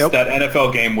 Yes, that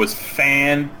NFL game was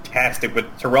fantastic with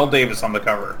Terrell Davis on the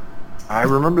cover. I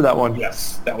remember that one.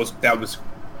 Yes, that was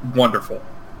wonderful.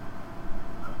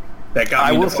 That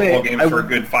got me into football games for a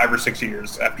good 5 or 6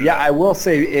 years after that. Yeah, I will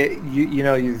say,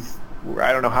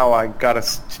 I don't know how I got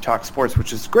us to talk sports,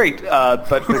 which is great,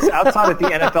 but it's outside of the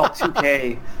NFL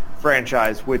 2K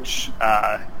franchise, which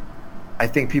I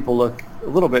think people look a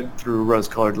little bit through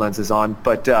rose-colored lenses on,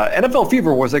 but NFL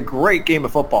Fever was a great game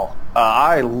of football.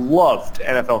 I loved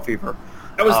NFL Fever.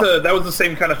 That was the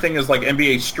same kind of thing as like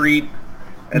NBA Street.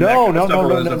 And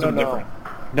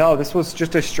No, this was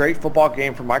just a straight football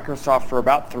game for Microsoft for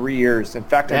about 3 years. In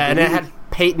fact, and it had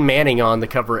Peyton Manning on the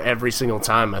cover every single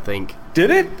time, I think. Did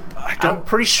it? I'm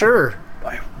pretty sure.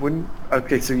 I wouldn't.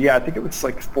 Okay, so yeah, I think it was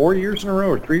like 4 years in a row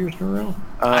or 3 years in a row.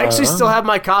 I actually still have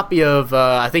my copy of,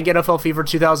 I think NFL Fever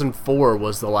 2004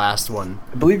 was the last one.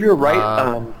 I believe you're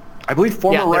right. I believe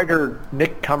former writer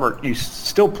Nick Cummert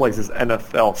still plays his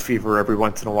NFL Fever every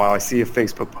once in a while. I see a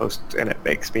Facebook post, and it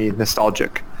makes me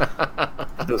nostalgic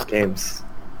for those games.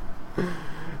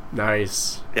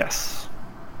 Nice. Yes.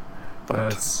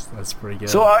 But, that's pretty good.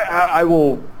 So I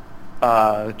will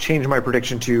change my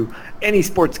prediction to any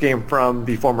sports game from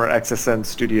the former XSN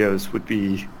Studios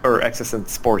XSN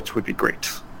Sports would be great.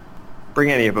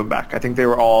 Bring any of them back. I think they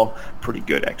were all pretty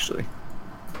good, actually.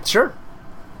 Sure.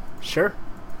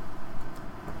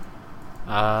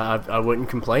 I wouldn't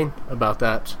complain about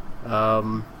that.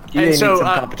 You need some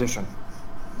competition.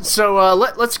 So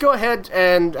let's go ahead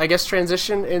and I guess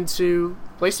transition into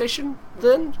PlayStation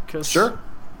then. Sure.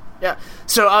 Yeah.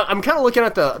 So I'm kind of looking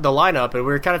at the lineup, and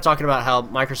we were kind of talking about how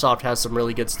Microsoft has some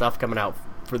really good stuff coming out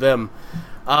for them.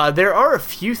 There are a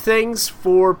few things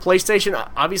for PlayStation.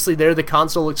 Obviously, they're the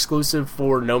console exclusive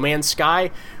for No Man's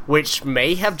Sky, which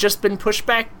may have just been pushed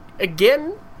back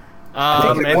again.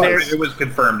 I think it was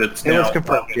confirmed. It was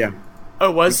confirmed, yeah.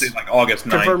 Oh, it was? Like August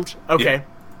 9th. Confirmed? Okay.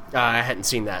 Yeah. I hadn't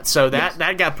seen that. So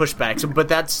that got pushed back. So, but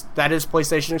that is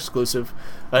PlayStation exclusive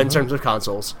in terms of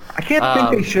consoles. I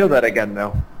can't think they show that again,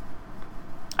 though.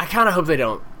 I kind of hope they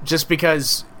don't. Just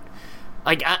because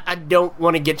like I don't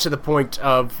want to get to the point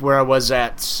of where I was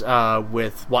at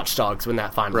with Watch Dogs when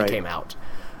that finally came out.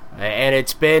 And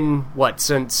it's been,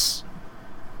 since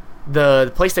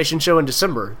the PlayStation show in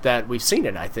December that we've seen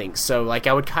it, I think. So, like,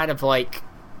 I would kind of like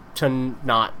to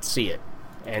not see it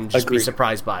and just be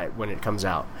surprised by it when it comes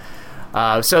out.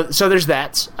 So there's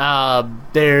that.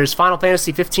 There's Final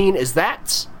Fantasy 15. Is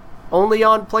that only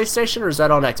on PlayStation, or is that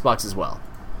on Xbox as well?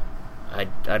 I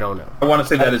don't know. I want to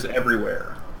say that is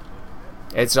everywhere.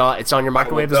 It's on your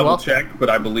microwave as well? Check, but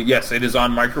I believe, yes, it is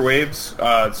on microwaves.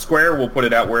 Square will put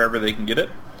it out wherever they can get it.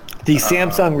 The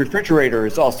Samsung refrigerator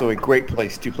is also a great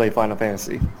place to play Final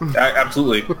Fantasy.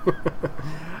 Absolutely.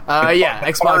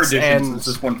 Xbox edition, and since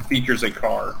this one features a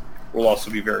car, will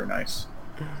also be very nice.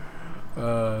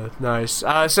 Nice.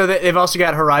 So they've also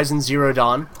got Horizon Zero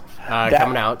Dawn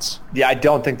coming out. Yeah, I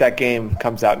don't think that game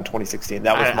comes out in 2016.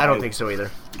 That was I don't think so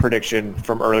either. Prediction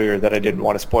from earlier that I didn't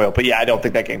want to spoil, but yeah, I don't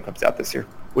think that game comes out this year,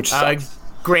 which sucks.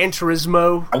 Gran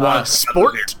Turismo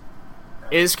Sport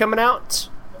is coming out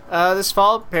this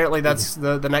fall. Apparently that's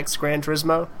the next Gran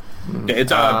Turismo. Yeah,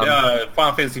 it's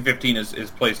Final Fantasy 15 is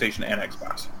PlayStation and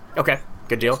Xbox. Okay,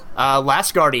 good deal.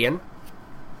 Last Guardian.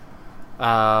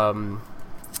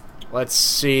 Let's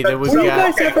see. There was Were you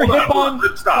guys ever hip on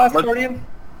Last Guardian?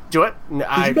 Do it. Did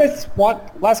you guys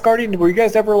want Last Guardian? Were you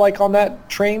guys ever on that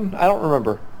train? I don't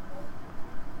remember.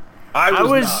 I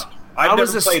was not. I've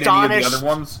never played astonished. any of the other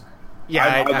ones.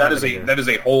 Yeah, that is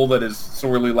a hole that is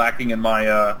sorely lacking in my.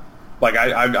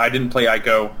 I didn't play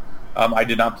Ico. I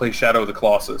did not play Shadow of the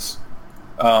Colossus.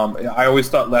 I always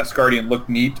thought Last Guardian looked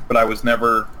neat, but I was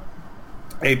never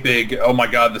a big, oh my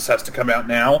god, this has to come out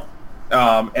now.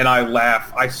 And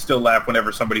I still laugh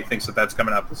whenever somebody thinks that that's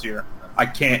coming out this year. I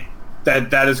can't.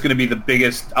 That is going to be the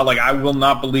biggest. I will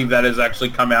not believe that has actually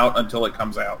come out until it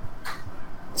comes out.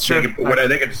 Sure.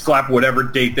 They can slap whatever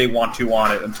date they want to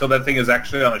on it. Until that thing is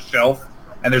actually on a shelf,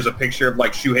 and there's a picture of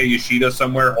like Shuhei Yoshida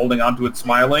somewhere holding onto it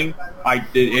smiling,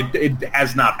 it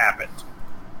has not happened.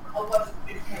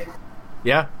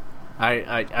 Yeah,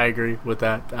 I agree with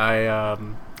that.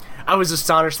 I was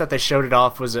astonished that they showed it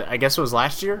off. I guess it was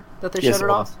last year that they showed it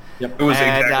off? Yep. It was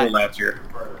exactly last year.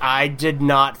 I did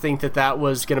not think that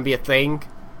was going to be a thing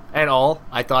at all.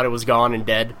 I thought it was gone and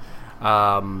dead.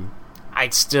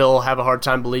 I'd still have a hard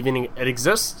time believing it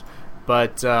exists,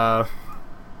 but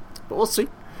we'll see.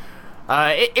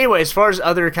 Anyway, as far as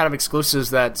other kind of exclusives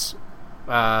that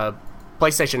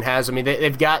PlayStation has, I mean,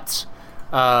 they've got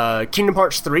Kingdom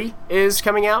Hearts 3 is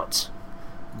coming out.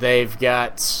 They've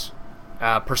got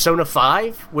Persona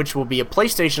 5, which will be a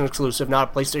PlayStation exclusive,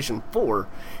 not a PlayStation 4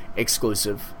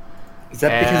 exclusive. Is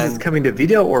that because it's coming to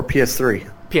Vita or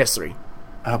PS3? PS3.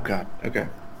 Oh, God. Okay.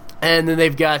 And then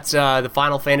they've got the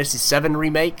Final Fantasy VII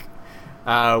Remake,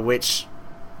 which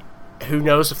who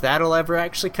knows if that'll ever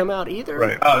actually come out either.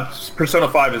 Right. Persona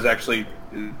 5 is actually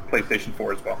PlayStation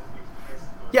 4 as well.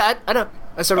 Yeah, I know.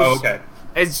 Okay.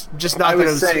 It's just not I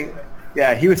was saying...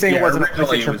 Yeah, he was saying it wasn't a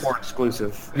PlayStation 4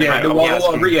 exclusive. Yeah,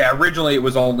 originally it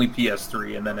was only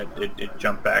PS3, and then it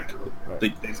jumped back.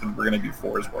 They said we're going to do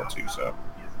 4 as well, too, so...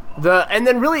 And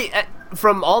then really,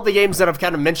 from all the games that I've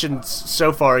kind of mentioned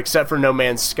so far, except for No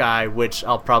Man's Sky, which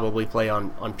I'll probably play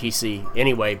on PC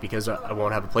anyway, because I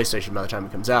won't have a PlayStation by the time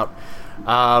it comes out,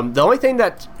 the only thing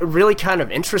that really kind of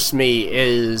interests me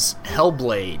is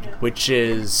Hellblade, which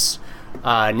is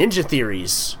Ninja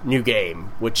Theory's new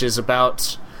game, which is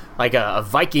about... like a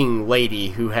Viking lady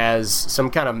who has some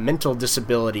kind of mental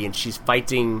disability, and she's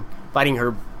fighting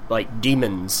her like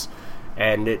demons,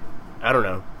 and I don't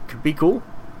know, could be cool.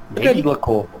 Maybe. It could look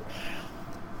cool.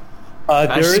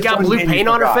 She's got blue paint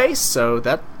on her face, so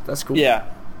that's cool. Yeah,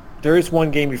 there is one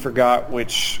game you forgot,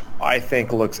 which I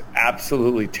think looks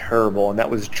absolutely terrible, and that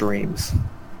was Dreams.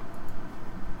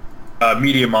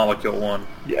 Media Molecule 1.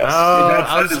 Yes.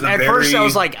 First I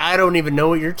was like, I don't even know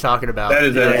what you're talking about. That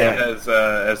is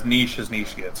as niche as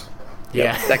niche gets.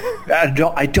 Yeah.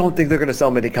 I don't think they're going to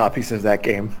sell many copies of that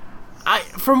game.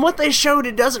 From what they showed,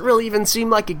 it doesn't really even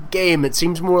seem like a game. It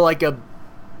seems more like a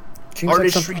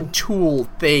artistry tool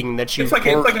thing that you... It's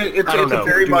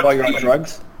very much... While you're on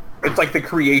drugs? It's like the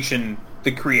creation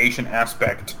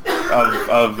aspect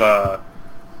of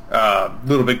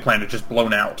Little Big Planet just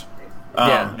blown out.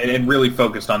 And really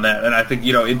focused on that. And I think,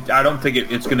 I don't think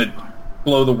it's going to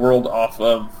blow the world off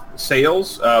of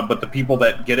sales, but the people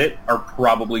that get it are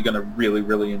probably going to really,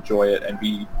 really enjoy it and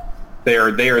they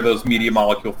are those Media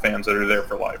Molecule fans that are there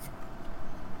for life.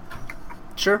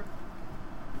 Sure.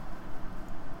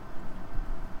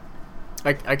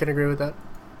 I can agree with that.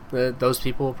 Those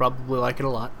people will probably like it a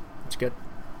lot. It's good.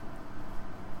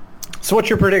 So what's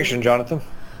your prediction, Jonathan?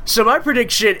 So my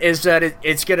prediction is that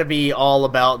it's going to be all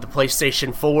about the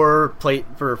PlayStation 4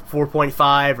 for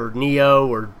 4.5 or Neo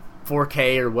or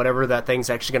 4K or whatever that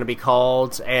thing's actually going to be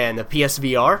called, and the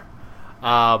PSVR.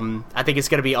 I think it's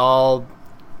going to be all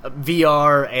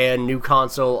VR and new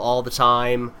console all the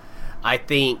time. I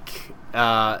think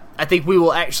we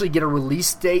will actually get a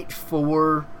release date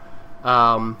for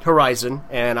Horizon,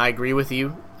 and I agree with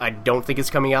you. I don't think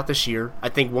it's coming out this year. I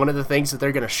think one of the things that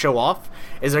they're going to show off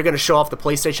is they're going to show off the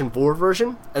PlayStation 4 version,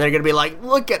 and they're going to be like,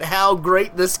 look at how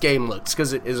great this game looks,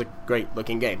 because it is a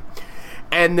great-looking game.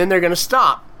 And then they're going to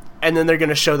stop, and then they're going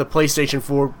to show the PlayStation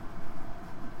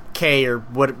 4K or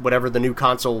whatever the new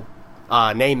console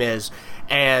name is,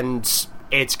 and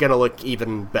it's going to look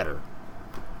even better.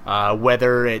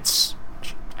 Whether it's...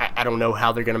 I don't know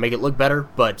how they're going to make it look better,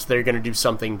 but they're going to do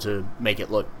something to make it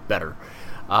look better.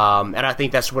 And I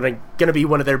think that's going to be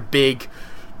one of their big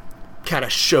kind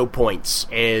of show points,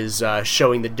 is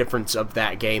showing the difference of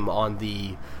that game on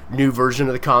the new version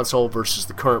of the console versus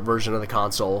the current version of the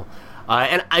console.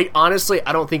 And I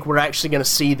don't think we're actually going to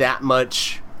see that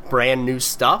much brand new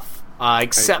stuff,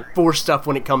 except for stuff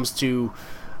when it comes to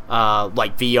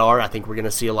like VR. I think we're going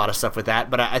to see a lot of stuff with that,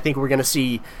 but I think we're going to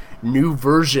see new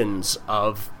versions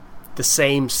of the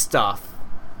same stuff.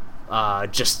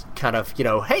 Just kind of,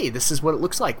 hey, this is what it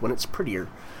looks like when it's prettier.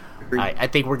 I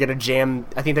think they're going to jam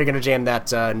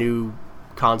that new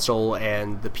console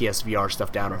and the PSVR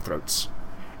stuff down our throats,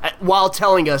 while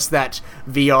telling us that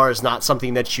VR is not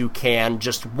something that you can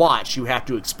just watch. You have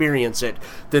to experience it.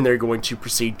 Then they're going to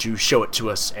proceed to show it to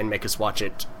us and make us watch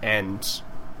it and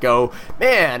go,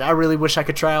 man, I really wish I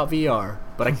could try out VR,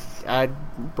 but I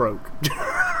broke.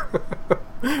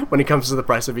 When it comes to the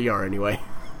price of VR, anyway.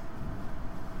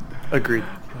 Agreed.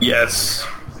 Yes.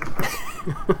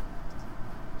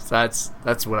 So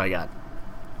that's what I got.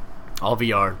 All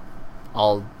VR,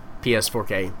 all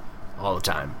PS4K, all the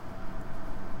time.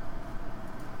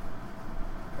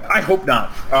 I hope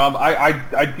not.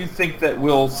 I do think that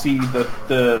we'll see the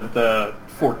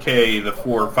 4K, the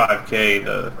 4 or 5K,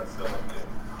 the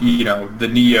Neo, the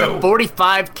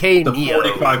 45K the Neo,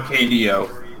 45K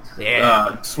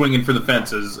Neo, swinging for the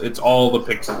fences. It's all the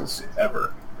pixels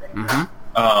ever.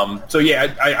 Mm-hmm. So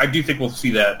yeah, I do think we'll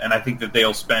see that, and I think that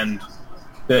they'll spend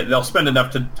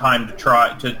enough time to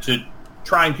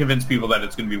try and convince people that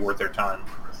it's going to be worth their time.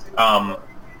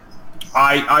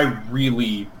 I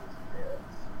really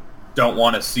don't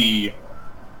want to see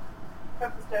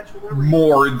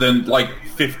more than like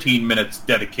 15 minutes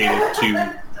dedicated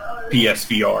to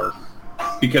PSVR,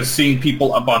 because seeing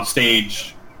people up on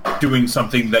stage doing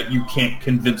something that you can't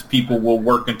convince people will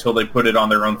work until they put it on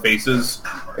their own faces,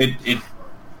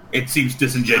 it seems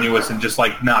disingenuous and just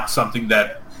like not something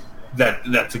that's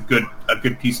a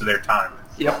good piece of their time.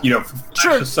 Yep.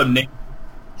 Sure.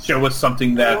 Show us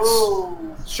something that's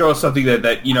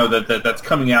that's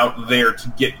coming out there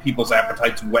to get people's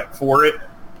appetites wet for it.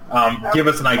 Give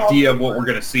us an idea of what we're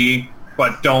going to see,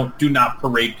 but do not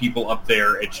parade people up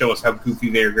there and show us how goofy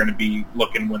they're going to be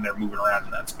looking when they're moving around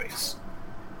in that space.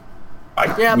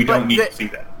 We don't need to see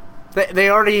that. They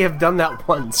already have done that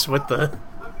once with the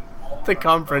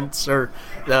conference or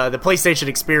the PlayStation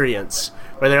Experience,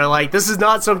 where they're like, "This is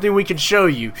not something we can show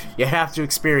you. You have to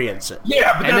experience it."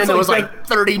 Yeah, but and then it was like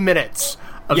 30 minutes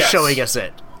of showing us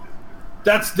it.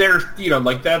 That's their,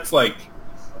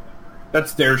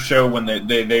 that's their show when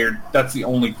they're that's the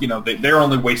only, they're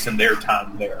only wasting their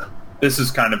time there. This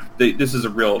is this is a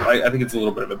real, I think it's a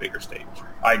little bit of a bigger stage.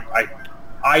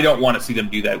 I don't want to see them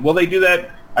do that. Will they do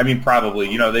that? I mean,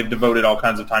 probably. They've devoted all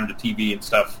kinds of time to TV and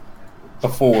stuff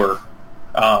before,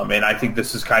 and I think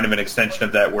this is kind of an extension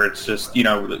of that, where it's just,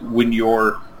 when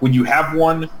you have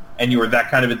one and you're that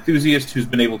kind of enthusiast who's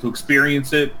been able to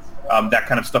experience it, that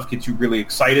kind of stuff gets you really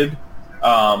excited.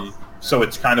 So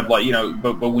it's kind of like,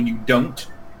 but when you don't,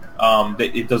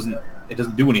 it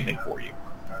doesn't do anything for you.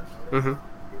 Mm-hmm.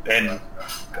 And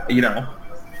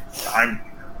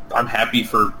I'm happy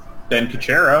for Ben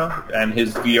Kuchera and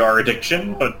his VR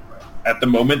addiction, but at the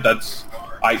moment,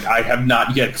 I have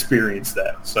not yet experienced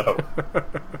that. So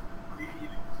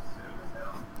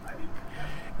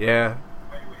yeah,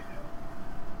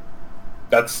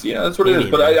 that's what it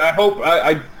is. But I hope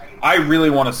I really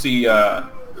want to see.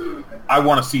 I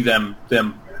want to see them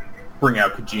bring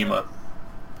out Kojima.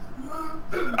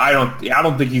 I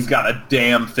don't think he's got a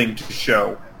damn thing to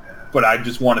show, but I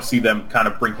just want to see them kind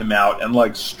of bring him out and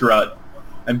like strut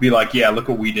and be like, yeah, look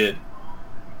what we did.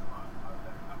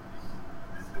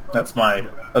 That's my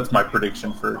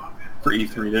prediction for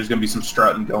E3. There's gonna be some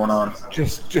strutting going on.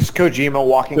 Just Kojima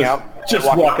walking out. Just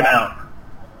walking out.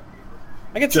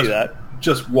 I can see that.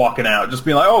 Just walking out. Just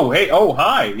being like, oh hey, oh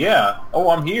hi, yeah, oh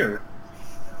I'm here.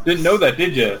 Didn't know that,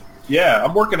 did you? Yeah,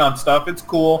 I'm working on stuff. It's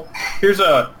cool. Here's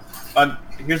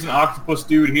here's an octopus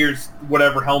dude. Here's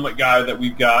whatever helmet guy that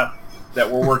we've got that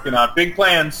we're working on. Big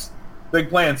plans. Big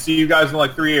plans. See you guys in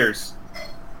like 3 years.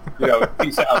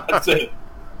 Peace out. That's it.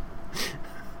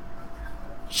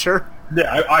 Sure.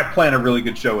 Yeah, I plan a really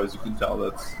good show, as you can tell.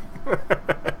 That's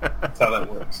how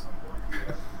that works.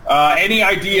 Any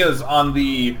ideas on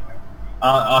the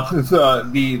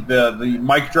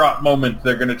mic drop moment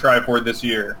they're going to try for this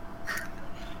year?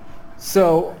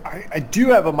 So I do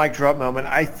have a mic drop moment.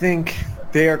 I think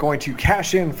they are going to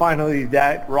cash in finally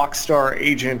that Rockstar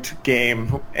Agent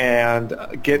game and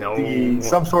get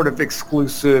some sort of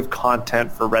exclusive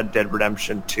content for Red Dead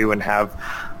Redemption 2 and have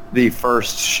the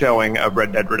first showing of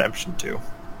Red Dead Redemption 2.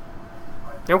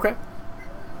 Okay.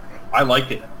 I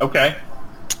like it. Okay.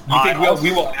 You think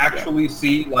we will actually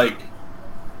see like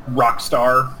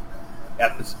Rockstar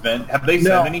at this event? Have they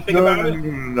said anything about it?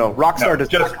 No. Rockstar does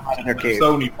just not come out in their cave.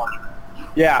 Sony part.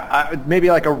 Yeah, maybe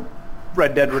like a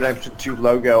Red Dead Redemption 2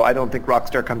 logo. I don't think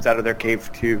Rockstar comes out of their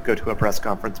cave to go to a press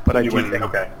conference, but I do think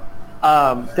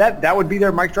that would be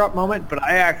their mic drop moment. But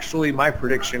my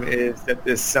prediction is that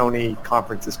this Sony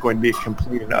conference is going to be a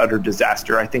complete and utter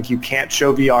disaster. I think you can't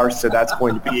show VR, so that is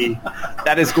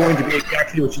going to be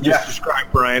exactly what you just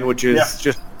described, Brian, which is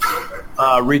just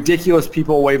ridiculous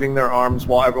people waving their arms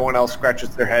while everyone else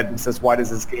scratches their head and says, "Why does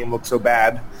this game look so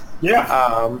bad?"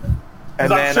 Yeah.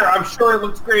 And I'm sure it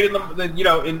looks great in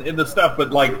the stuff,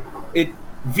 but like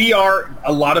VR,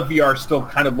 a lot of VR still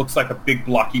kind of looks like a big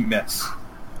blocky mess.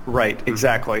 Right,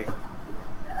 exactly.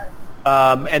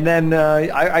 And then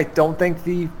I don't think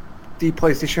the the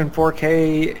PlayStation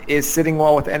 4K is sitting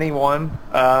well with anyone.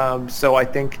 So I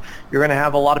think you're going to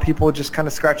have a lot of people just kind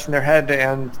of scratching their head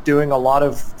and doing a lot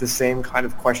of the same kind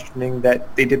of questioning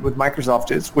that they did with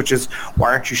Microsoft, which is,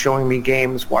 why aren't you showing me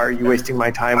games? Why are you wasting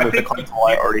my time with the console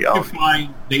I already own?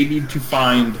 They need to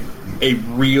find a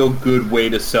real good way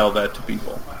to sell that to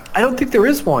people. I don't think there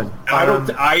is one. I don't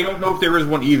know if there is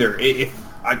one either.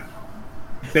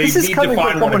 This is coming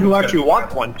from someone who actually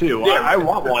wants one, too. Yeah. I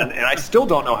want one, and I still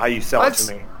don't know how you sell it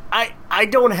to me. I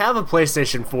don't have a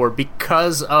PlayStation 4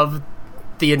 because of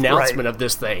the announcement of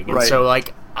this thing. And so,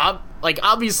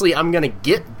 obviously I'm going to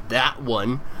get that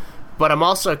one, but I'm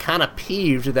also kind of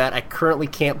peeved that I currently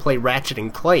can't play Ratchet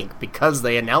and Clank because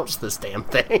they announced this damn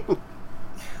thing.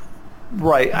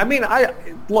 Right. I mean, I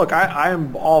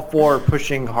am all for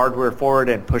pushing hardware forward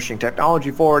and pushing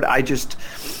technology forward.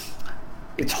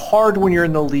 It's hard when you're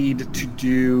in the lead to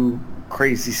do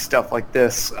crazy stuff like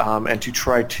this, and to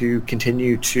try to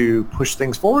continue to push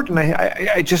things forward. And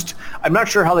I'm not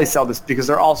sure how they sell this, because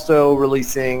they're also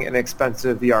releasing an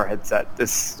expensive VR headset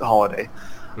this holiday.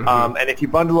 Mm-hmm. And if you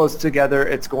bundle those together,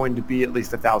 it's going to be at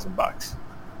least $1,000.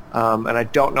 And I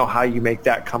don't know how you make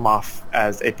that come off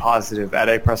as a positive at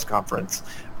a press conference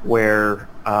where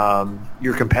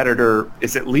your competitor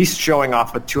is at least showing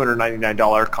off a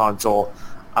 $299 console,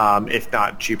 if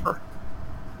not cheaper.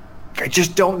 I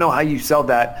just don't know how you sell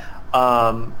that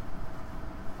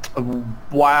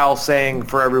while saying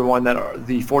for everyone that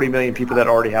the 40 million people that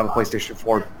already have a PlayStation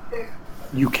 4,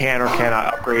 you can or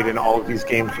cannot upgrade and all of these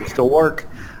games will still work.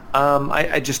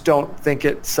 I just don't think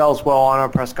it sells well on a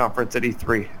press conference at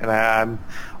E3. And I'm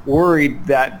worried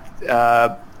that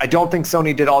I don't think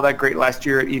Sony did all that great last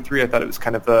year at E3. I thought it was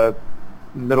kind of a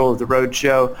middle-of-the-road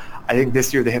show. I think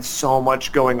this year they have so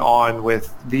much going on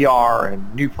with VR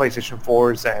and new PlayStation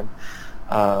 4s and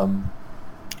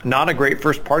not a great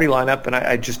first-party lineup, and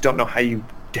I just don't know how you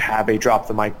have a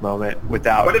drop-the-mic moment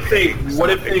without... What if they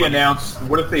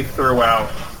throw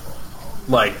out,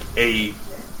 like, a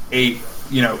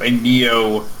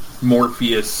Neo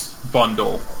Morpheus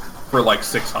bundle for, like,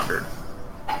 $600?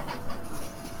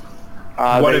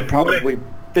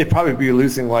 They'd probably be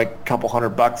losing like a couple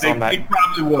 $100 on that. They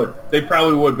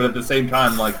probably would, but at the same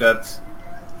time, like, that's...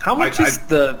 How much is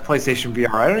the PlayStation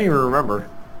VR? I don't even remember.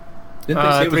 Didn't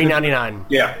they say $399.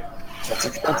 Yeah. That's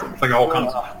expensive. It's like a whole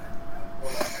console.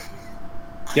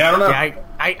 Yeah, I don't know. Yeah,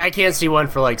 I can't see one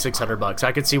for like $600.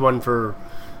 I could see one for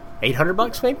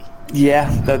 $800 maybe? Yeah,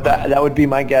 that would be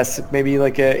my guess. Maybe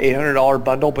like a $800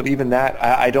 bundle, but even that,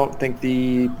 I don't think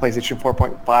the PlayStation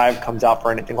 4.5 comes out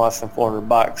for anything less than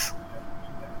 $400.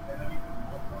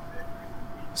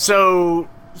 So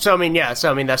I mean, that's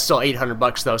still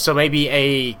 $800 though. So maybe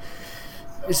a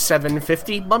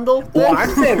 $750 bundle. Then? Well, I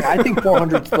think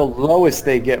 400 is the lowest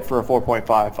they get for a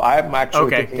 4.5. I'm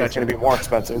actually thinking it's going to be more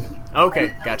expensive.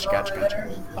 Okay, gotcha.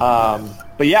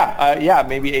 But yeah,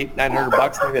 maybe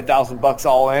 $800-900, maybe $1,000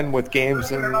 all in with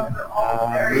games and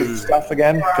Move stuff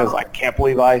again, because I can't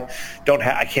believe I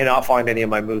cannot find any of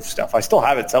my Move stuff. I still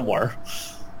have it somewhere.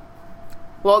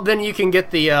 Well, then you can get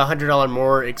the $100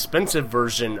 more expensive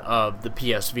version of the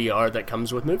PSVR that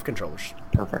comes with Move controllers.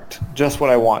 Perfect. Just what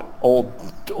I want.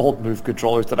 Old Move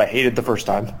controllers that I hated the first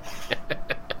time.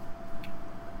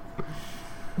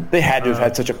 They had to have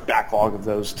had such a backlog of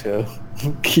those to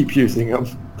keep using them.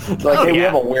 We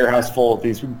have a warehouse full of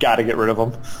these. We've got to get rid of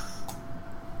them.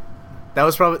 That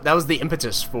was the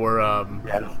impetus for the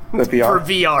VR. For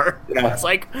VR. Yeah. It's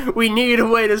like, we need a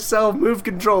way to sell Move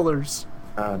controllers.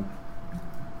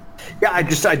 I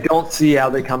don't see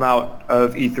how they come out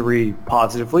of E3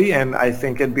 positively, and I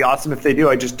think it'd be awesome if they do.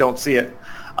 I just don't see it.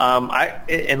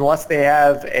 Unless they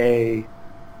have a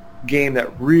game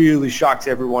that really shocks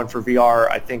everyone for VR,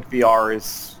 I think VR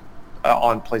is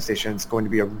on PlayStation. It's going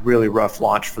to be a really rough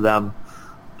launch for them.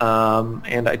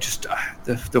 And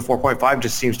the 4.5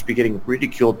 just seems to be getting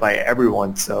ridiculed by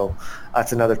everyone, so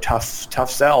that's another tough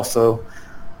sell. So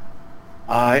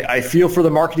I feel for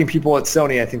the marketing people at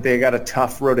Sony. I think they got a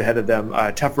tough road ahead of them,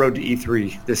 a tough road to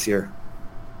E3 this year.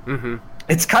 Mm-hmm.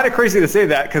 It's kind of crazy to say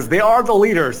that because they are the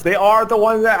leaders. They are the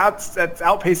ones that's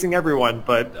outpacing everyone,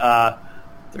 but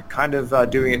they're kind of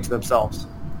doing it to themselves.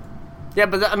 Yeah,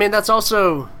 but that's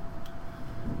also...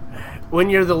 When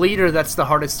you're the leader, that's the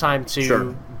hardest time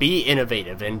to be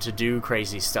innovative and to do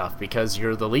crazy stuff because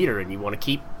you're the leader and you want to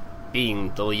keep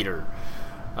being the leader.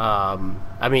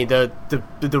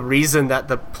 The reason that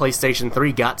the PlayStation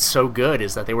 3 got so good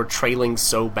is that they were trailing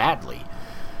so badly.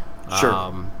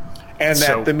 Sure.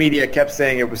 That the media kept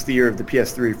saying it was the year of the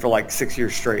PS3 for like 6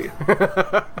 years straight.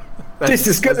 This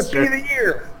is going to be the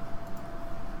year.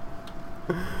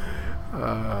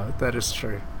 That is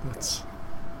true. That's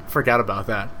forgot about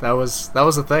that. That was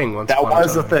a thing once. That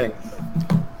was a thing.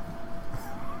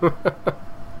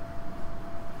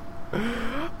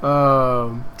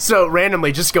 So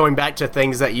randomly, just going back to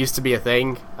things that used to be a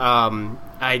thing,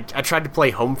 I tried to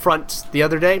play Homefront the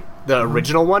other day, the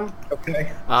original one.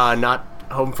 Okay. Not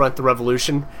Homefront: The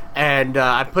Revolution, and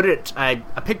I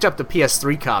picked up the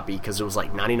PS3 copy because it was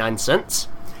like 99 cents,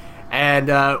 and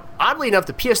oddly enough,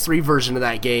 the PS3 version of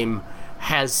that game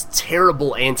has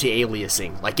terrible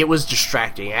anti-aliasing. Like, it was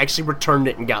distracting. I actually returned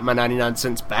it and got my 99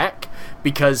 cents back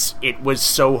because it was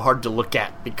so hard to look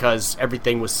at because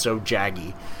everything was so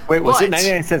jaggy. Wait, was it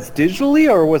 99 cents digitally,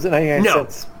 or was it 99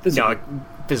 cents physically? No,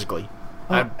 physically.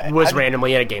 I was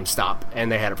randomly at a GameStop,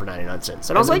 and they had it for 99 cents.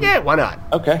 And I was like, yeah, why not?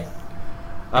 Okay.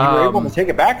 And you were able to take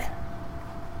it back?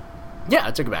 Yeah,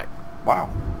 I took it back. Wow.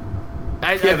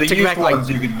 I the took used it back, ones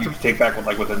you can take back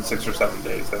within 6 or 7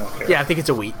 days. They don't care. Yeah, I think it's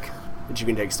a week that you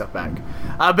can take stuff back.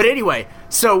 But anyway,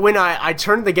 so when I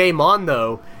turned the game on,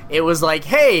 though, it was like,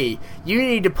 hey, you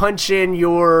need to punch in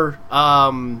your,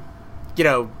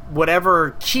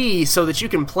 whatever key so that you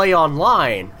can play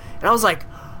online. And I was like,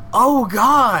 oh,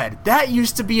 God, that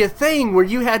used to be a thing where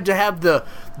you had to have the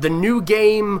new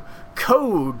game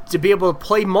code to be able to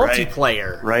play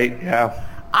multiplayer. Right, yeah.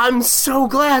 I'm so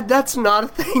glad that's not a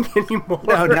thing anymore.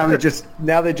 No,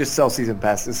 now they just sell season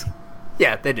passes.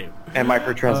 Yeah, they do. And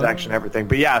microtransaction, everything.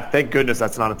 But yeah, thank goodness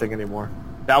that's not a thing anymore.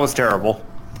 That was terrible.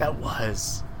 That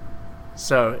was.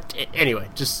 So, anyway,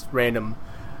 just random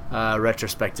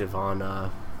retrospective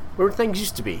on where things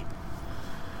used to be.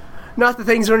 Not that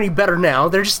things are any better now,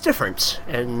 they're just different.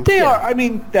 And they are. I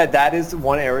mean, that is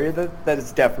one area that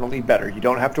is definitely better. You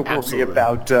don't have to worry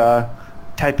about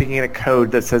typing in a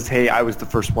code that says, hey, I was the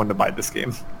first one to buy this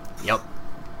game. Yep.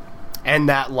 And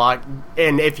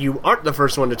and if you aren't the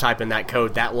first one to type in that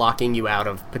code, that locking you out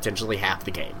of potentially half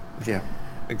the game. Yeah,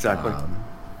 exactly.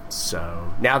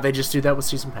 So now they just do that with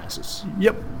season passes.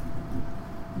 Yep.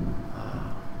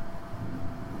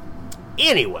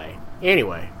 Anyway.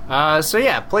 So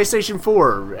yeah, PlayStation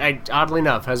 4, oddly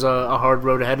enough, has a hard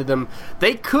road ahead of them.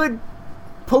 They could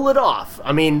pull it off.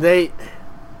 I mean,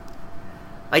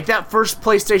 like that first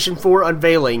PlayStation 4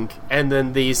 unveiling and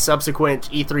then the subsequent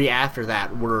E3 after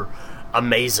that were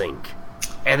amazing.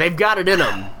 And they've got it in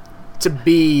them to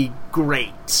be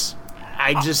great.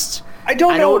 I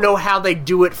don't know how they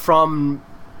do it from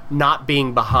not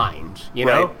being behind, you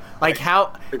know? Right. Like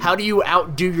how do you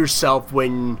outdo yourself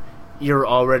when you're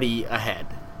already ahead?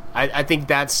 I think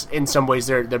that's in some ways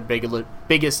their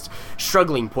biggest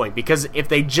struggling point, because if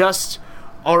they just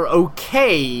are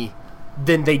okay,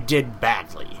 then they did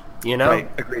badly, you know? Right,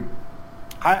 agreed.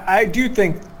 I do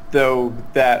think, though,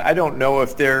 that I don't know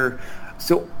if they're...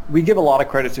 So we give a lot of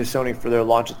credit to Sony for their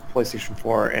launch of the PlayStation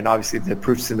 4, and obviously the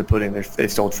proof's in the pudding. They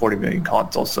sold 40 million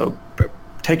consoles, so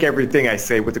take everything I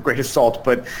say with a grain of salt,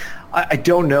 but I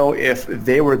don't know if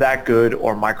they were that good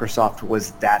or Microsoft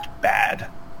was that bad.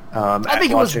 I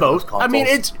think it was both. I mean,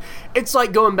 it's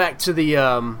like going back to the...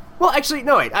 well, actually,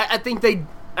 no, wait. I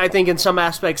think in some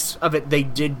aspects of it, they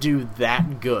did do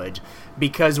that good,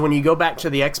 because when you go back to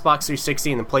the Xbox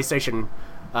 360 and the PlayStation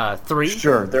 3...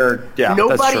 Sure,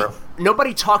 that's true.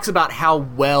 Nobody talks about how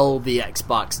well the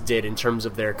Xbox did in terms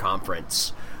of their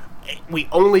conference. We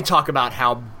only talk about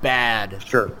how bad...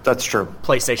 Sure, that's true.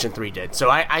 PlayStation 3 did. So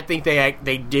I think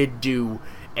they did do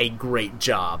a great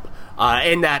job.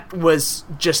 And that was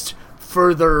just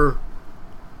further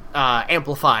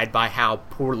amplified by how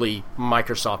poorly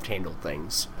Microsoft handled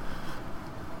things.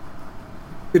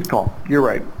 Good call. You're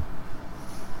right.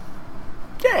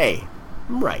 Yay.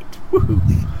 I'm right.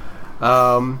 Woohoo.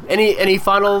 Any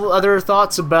final other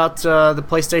thoughts about the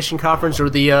PlayStation conference or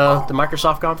the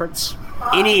Microsoft conference?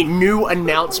 Any new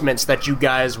announcements that you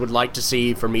guys would like to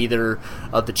see from either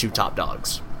of the two top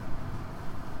dogs?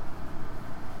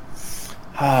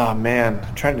 Oh, man.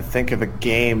 I'm trying to think of a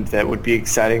game that would be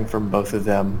exciting from both of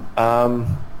them.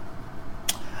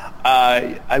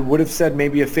 I would have said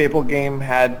maybe a Fable game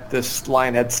had this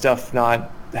Lionhead stuff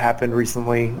not happened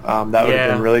recently. That would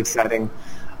have been really exciting.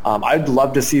 I'd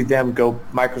love to see them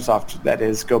Microsoft, that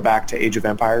is, go back to Age of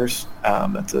Empires.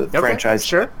 That's a franchise.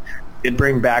 Sure. It'd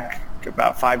bring back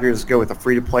about 5 years ago with a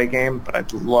free-to-play game, but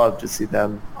I'd love to see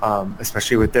them,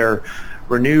 especially with their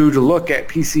renewed look at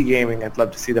PC gaming, I'd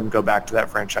love to see them go back to that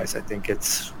franchise. I think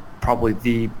it's probably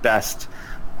the best,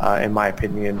 in my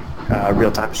opinion,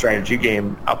 real-time strategy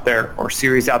game out there, or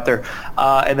series out there.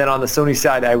 And then on the Sony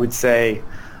side, I would say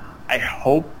I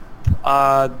hope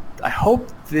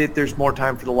that there's more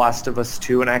time for The Last of Us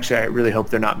 2, and actually I really hope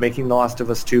they're not making The Last of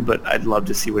Us 2, but I'd love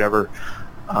to see whatever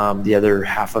the other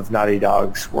half of Naughty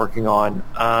Dog's working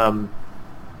on.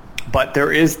 But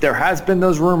there has been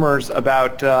those rumors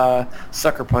about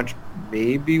Sucker Punch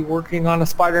maybe working on a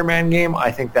Spider-Man game.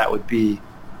 I think that would be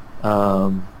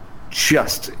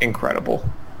just incredible.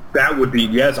 That would be,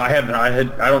 yes. I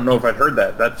don't know if I'd heard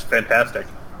that. That's fantastic.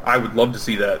 I would love to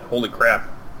see that. Holy crap.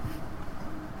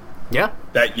 Yeah.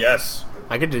 Yes.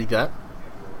 I could dig that.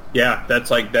 Yeah, that's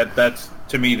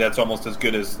to me, that's almost as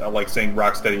good as like saying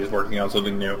Rocksteady is working on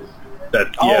something new.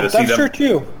 That's true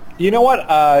too. You know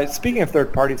what? Speaking of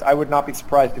third parties, I would not be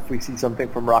surprised if we see something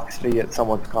from Rocksteady at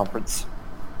someone's conference.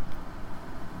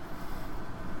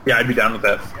 Yeah, I'd be down with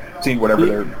that. Seeing whatever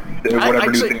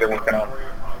new thing they're working on.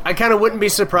 I kind of wouldn't be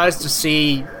surprised to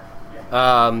see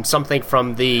something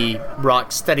from the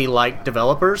Rocksteady-like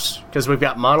developers, because we've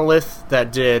got Monolith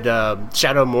that did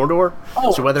Shadow of Mordor.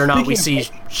 So whether or not we see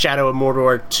Shadow of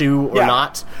Mordor 2 or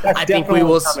not, I think we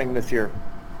will coming this year.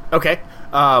 Okay.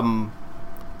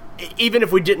 Even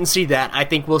if we didn't see that, I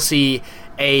think we'll see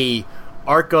a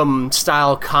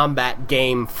Arkham-style combat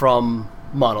game from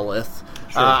Monolith.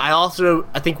 Sure.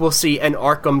 I think we'll see an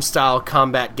Arkham-style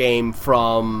combat game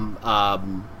from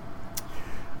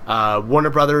Warner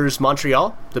Brothers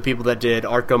Montreal, the people that did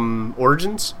Arkham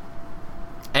Origins.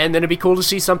 And then it'd be cool to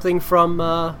see something from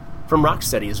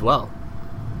Rocksteady as well.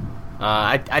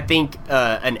 I think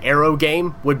an Arrow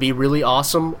game would be really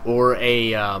awesome, or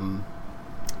a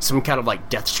some kind of like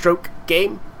Deathstroke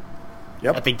game.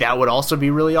 Yep. I think that would also be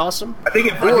really awesome. What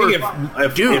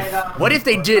if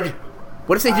they did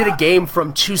a game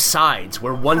from two sides,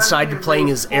 where one side you're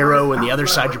playing as Arrow and the other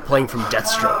side you're playing from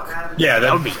Deathstroke? Yeah,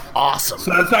 that would be awesome.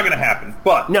 So that's not going to happen.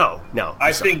 But no.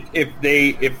 I think if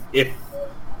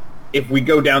we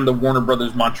go down the Warner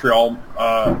Brothers Montreal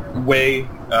way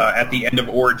at the end of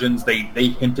Origins, they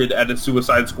hinted at a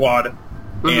Suicide Squad.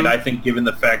 Mm-hmm. And I think, given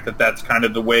the fact that that's kind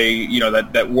of the way,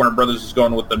 that Warner Brothers is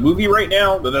going with the movie right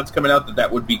now, that's coming out,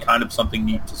 that would be kind of something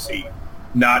neat to see.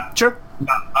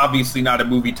 Obviously not a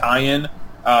movie tie-in,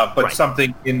 but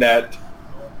something in that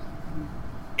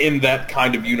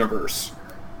kind of universe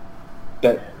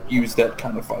that used that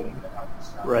kind of fighting.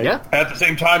 Right. Yeah. At the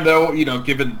same time, though,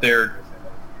 given their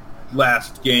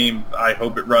last game, I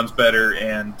hope it runs better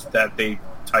and that they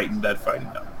tighten that fighting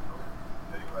up.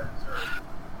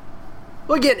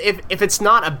 Well, again, if it's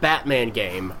not a Batman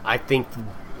game, I think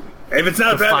if it's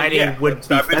not the fighting would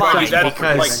be fine,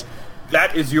 because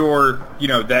that is your,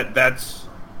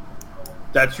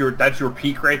 that's your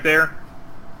peak right there,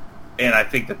 and I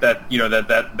think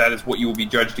that is what you will be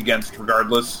judged against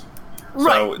regardless.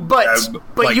 Right, so,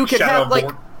 but you could Shadow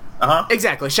have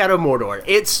exactly Shadow of Mordor.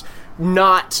 It's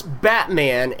not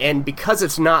Batman, and because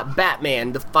it's not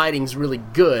Batman, the fighting's really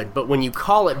good. But when you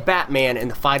call it Batman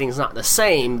and the fighting's not the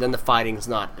same, then the fighting's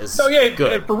not as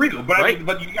good. For real. But right?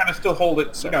 But you gotta still hold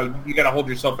it. You gotta hold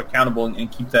yourself accountable and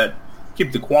keep the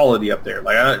quality up there.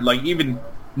 Like even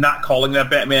not calling that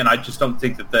Batman, I just don't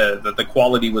think that the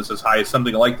quality was as high as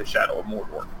something like the Shadow of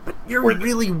Mordor. But you're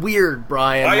really weird,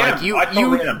 Brian. I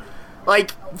totally am.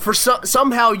 Like, for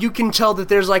somehow you can tell that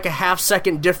there's like a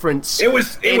half-second differce in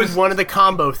one of the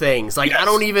combo things. Like, yes.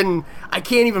 I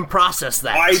can't even process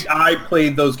that. I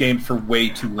played those games for way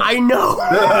too long. I know.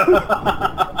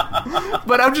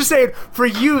 But I'm just saying, for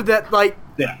you, that, like,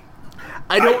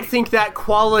 I don't think that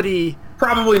quality...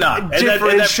 Probably not.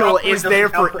 Differential is there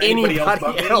for anybody else.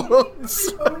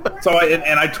 So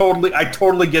I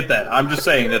totally get that. I'm just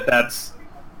saying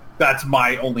that's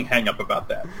my only hang-up about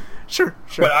that. Sure.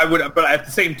 But at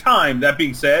the same time, that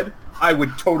being said, I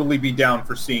would totally be down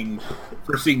for seeing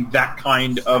that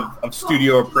kind of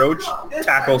studio approach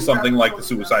tackle something like the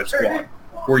Suicide Squad,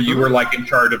 where you were like in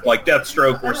charge of like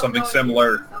Deathstroke or something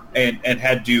similar, and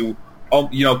had to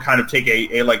kind of take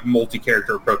a like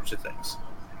multi-character approach to things.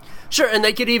 Sure, and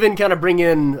they could even kind of bring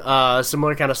in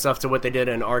similar kind of stuff to what they did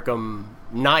in Arkham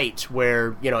Knight,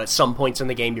 where at some points in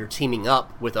the game you're teaming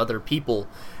up with other people,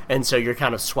 and so you're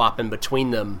kind of swapping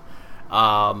between them.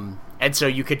 And so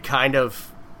you could kind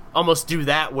of almost do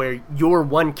that where you're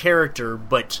one character,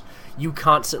 but you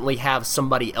constantly have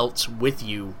somebody else with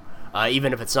you,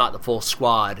 even if it's not the full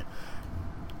squad,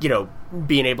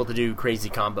 being able to do crazy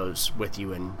combos with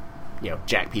you and,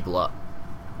 jack people up.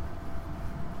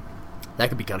 That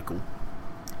could be kind of cool.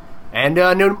 And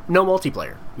no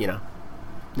multiplayer,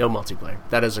 No multiplayer.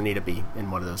 That doesn't need to be in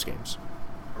one of those games.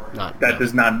 That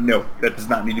does not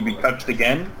need to be touched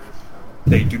again.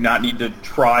 They do not need to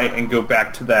try and go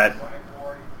back to that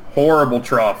horrible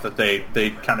trough that they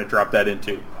kind of dropped that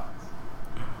into.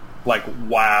 Like,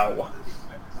 wow.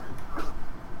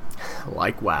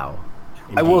 Like, wow.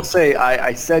 Indeed. I will say,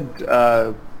 I said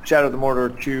Shadow of the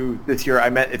Mordor 2 this year. I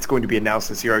meant it's going to be announced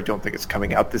this year. I don't think it's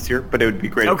coming out this year, but it would be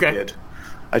great if it did.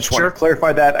 I just want to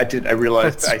clarify that. I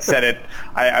realized I said it.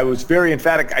 I was very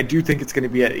emphatic. I do think it's going to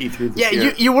be at E3 this year.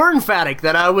 Yeah, you were emphatic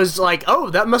that I was like, oh,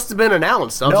 that must have been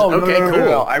announced. Cool.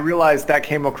 No. I realized that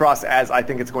came across as I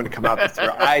think it's going to come out this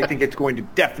year. I think it's going to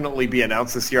definitely be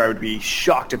announced this year. I would be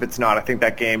shocked if it's not. I think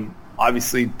that game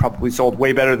obviously probably sold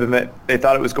way better than they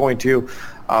thought it was going to,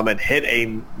 and hit a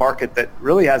market that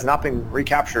really has not been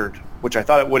recaptured, which I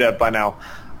thought it would have by now.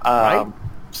 Right.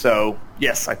 So,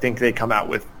 yes, I think they come out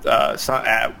with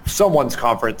someone's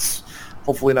conference,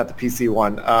 hopefully not the PC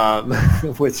one,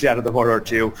 with Shadow of the Mordor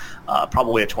 2,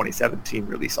 probably a 2017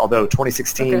 release, although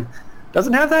 2016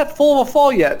 doesn't have that full of a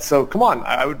fall yet, so come on,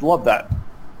 I would love that.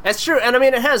 That's true, and I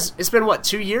mean, it's been,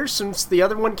 2 years since the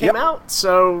other one came out,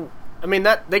 so, I mean,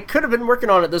 that they could have been working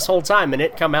on it this whole time, and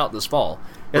it come out this fall.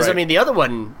 Because, I mean, the other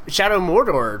one, Shadow of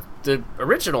Mordor, the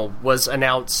original, was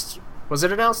announced, was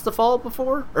it announced the fall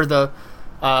before? Or the...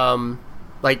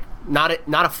 not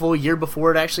a full year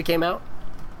before it actually came out?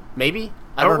 Maybe?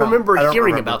 I don't remember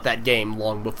hearing about that game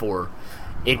long before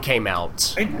it came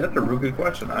out. Hey, that's a real good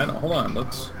question. Hold on,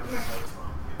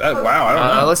 I don't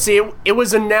know. Let's see. It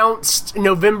was announced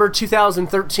November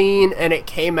 2013, and it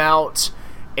came out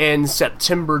in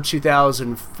September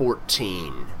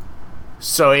 2014.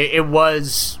 So it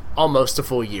was almost a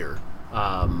full year.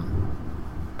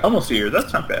 Almost a year.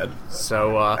 That's not bad.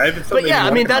 So, but yeah,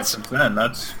 I mean since then.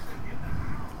 That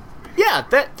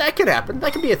could happen.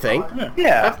 That could be a thing.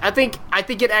 Yeah, I think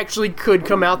it actually could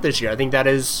come out this year. I think that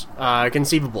is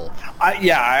conceivable.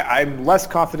 I'm less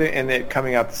confident in it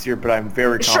coming out this year, but I'm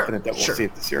very confident that we'll see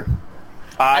it this year.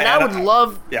 And I would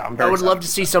love, I would love to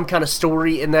see some kind of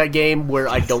story in that game where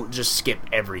I don't just skip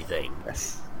everything.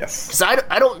 Yes. Because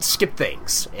I don't skip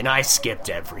things, and I skipped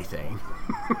everything.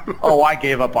 I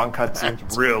gave up on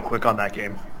cutscenes real quick on that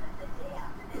game.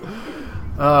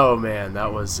 Oh man,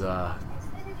 that was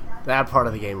that part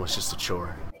of the game was just a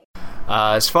chore.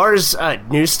 As far as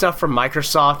new stuff from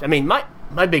Microsoft, I mean, my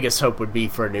biggest hope would be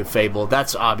for a new Fable.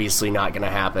 That's obviously not going to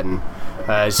happen,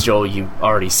 as Joel, you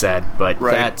already said. But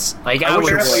that's like I wish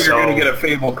you're going to get a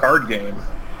Fable card game.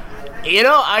 You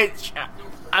know,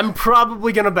 I'm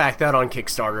probably going to back that on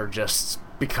Kickstarter just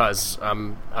because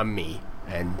I'm me.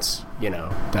 And, you know,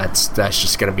 that's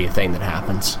just going to be a thing that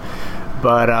happens.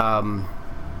 But, I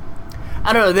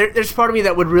don't know, there's part of me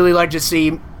that would really like to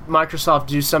see Microsoft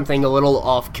do something a little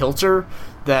off-kilter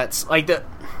that's, like,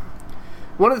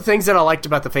 one of the things that I liked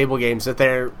about the Fable games that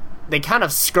they kind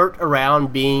of skirt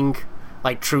around being,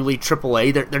 like, truly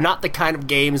AAA. They're not the kind of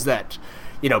games that,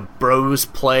 you know, bros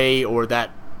play or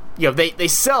that, you know, they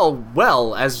sell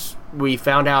well, as we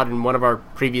found out in one of our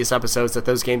previous episodes that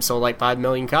those games sold like 5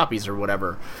 million copies or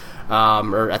whatever.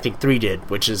 Or I think 3 did,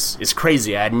 which is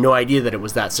crazy. I had no idea that it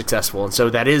was that successful. And so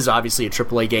that is obviously a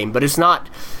AAA game, but it's not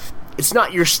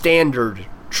your standard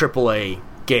AAA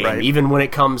game, even when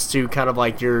it comes to kind of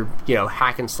like your, you know,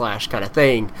 hack and slash kind of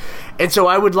thing. And so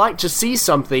I would like to see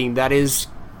something that is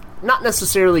not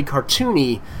necessarily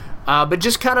cartoony, but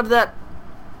just kind of that,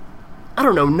 I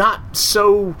don't know, not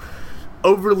so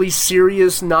overly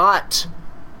serious, not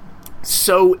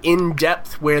so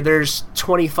in-depth where there's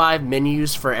 25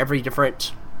 menus for every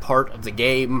different part of the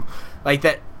game. Like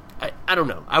that, I don't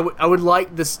know. I would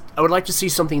like to see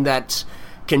something that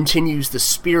continues the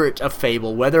spirit of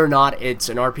Fable, whether or not it's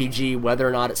an RPG, whether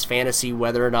or not it's fantasy,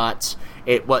 whether or not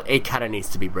it kind of needs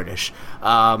to be British.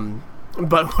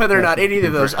 But whether or not any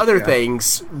of those other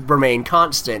things remain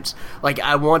constant, like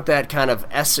I want that kind of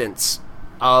essence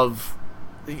of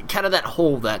kind of that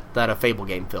hole that a Fable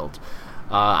game filled.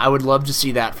 I would love to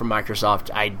see that from Microsoft.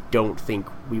 I don't think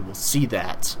we will see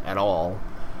that at all.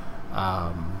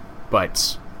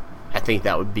 But I think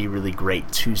that would be really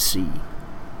great to see.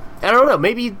 I don't know,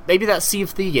 maybe that Sea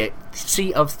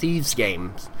of Thieves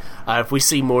game, if we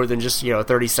see more than just, you know, a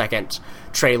 30-second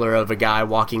trailer of a guy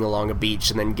walking along a beach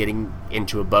and then getting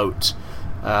into a boat,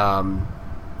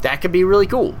 that could be really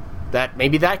cool.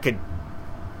 Maybe that could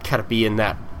kind of be in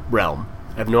that realm.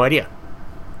 I have no idea.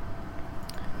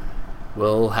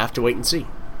 We'll have to wait and see.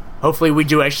 Hopefully we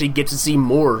do actually get to see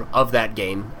more of that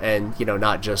game and, you know,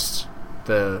 not just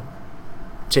the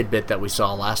tidbit that we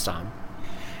saw last time.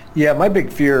 Yeah, my big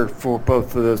fear for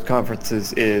both of those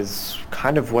conferences is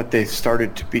kind of what they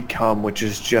started to become, which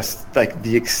is just like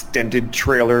the extended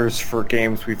trailers for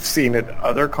games we've seen at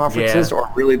other conferences, or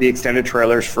really the extended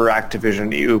trailers for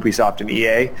Activision, Ubisoft, and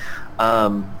EA.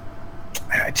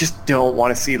 I just don't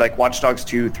want to see like Watch Dogs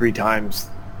 2 3 times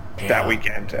that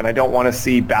weekend, and I don't want to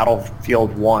see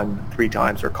Battlefield 1 3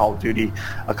 times or Call of Duty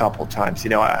a couple of times.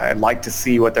 You know, I'd like to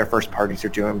see what their first parties are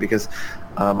doing, because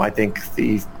I think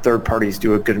the third parties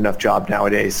do a good enough job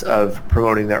nowadays of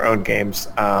promoting their own games.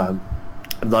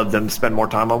 I'd love them to spend more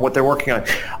time on what they're working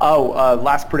on.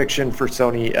 Last prediction for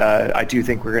Sony, I do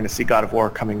think we're going to see God of War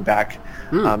coming back.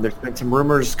 There's been some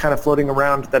rumors kind of floating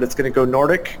around that it's going to go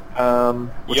Nordic,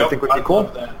 which I think would be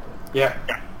cool. Yeah.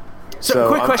 So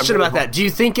quick question about that. Do you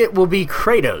think it will be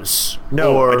Kratos?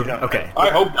 No, I do not. Okay.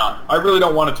 I hope not. I really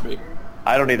don't want it to be.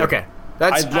 I don't either. Okay.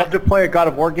 I'd love to play a God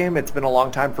of War game. It's been a long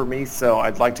time for me, so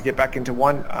I'd like to get back into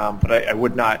one. But I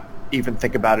would not even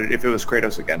think about it if it was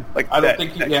Kratos again. I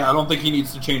don't think he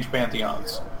needs to change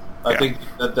pantheons. I think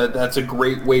that's a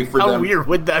great way for them. How weird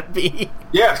would that be?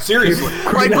 Yeah, seriously.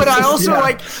 But I also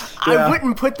I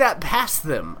wouldn't put that past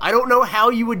them. I don't know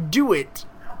how you would do it,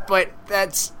 but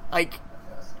that's like.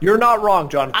 You're not wrong,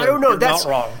 Jonathan. I don't know. That's not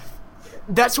wrong.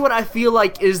 That's what I feel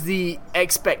like is the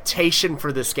expectation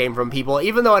for this game from people,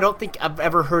 even though I don't think I've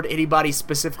ever heard anybody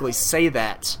specifically say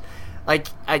that. Like,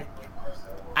 I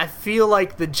feel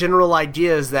like the general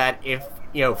idea is that if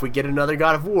we get another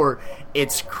God of War,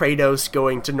 it's Kratos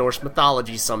going to Norse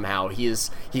mythology somehow. He's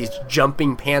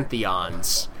jumping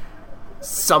pantheons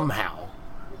somehow.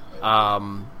 I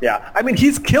mean,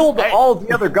 he's killed all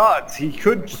the other gods. He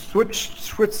could switch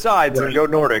sides and go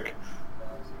Nordic.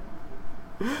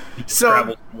 He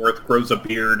travels north, grows a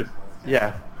beard.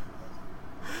 Yeah.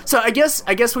 So I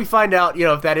guess we find out,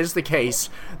 if that is the case,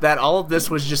 that all of this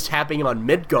was just happening on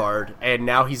Midgard, and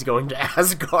now he's going to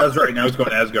Asgard. That's right. Now he's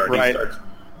going to Asgard. Right. He starts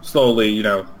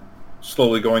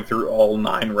slowly going through all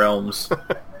 9 realms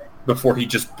before he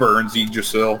just burns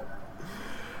Yggdrasil.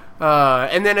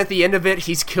 And then at the end of it,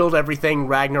 he's killed everything.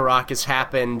 Ragnarok has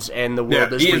happened, and the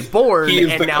world is reborn. He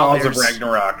is and the now cause of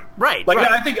Ragnarok. Right. Like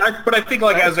right. I think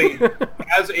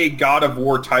as a God of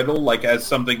War title, like as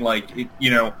something like it,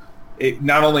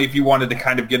 not only if you wanted to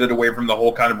kind of get it away from the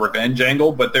whole kind of revenge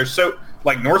angle, but there's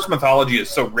Norse mythology is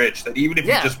so rich that even if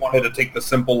you just wanted to take the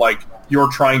simple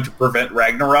you're trying to prevent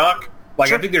Ragnarok,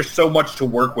 I think there's so much to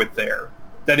work with there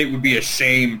that it would be a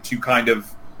shame to kind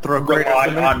of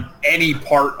rely on any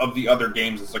part of the other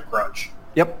games as a crutch.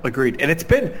 Yep, agreed. And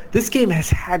this game has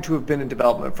had to have been in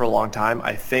development for a long time.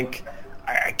 I think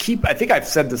I've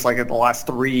said this in the last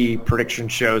 3 prediction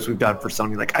shows we've done for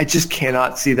Sony. I just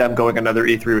cannot see them going another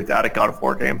E3 without a God of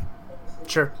War game.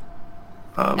 Sure.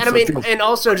 And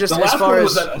also just the as last far one as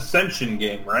was that Ascension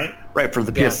game, right? Right, for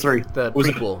the PS3. The was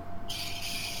prequel.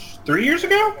 3 years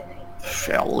ago?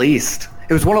 At least.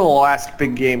 It was one of the last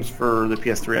big games for the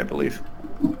PS3, I believe.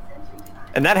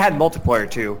 And that had multiplayer,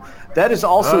 too. That is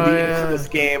also the infamous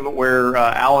game where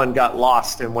Alan got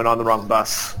lost and went on the wrong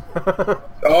bus.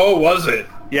 Oh, was it?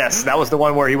 Yes, that was the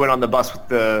one where he went on the bus with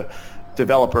the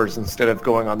developers instead of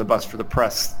going on the bus for the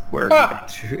press, where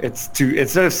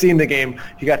instead of seeing the game,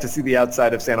 he got to see the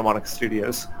outside of Santa Monica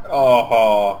Studios.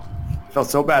 Oh. Felt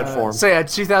so bad for him. So yeah,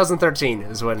 2013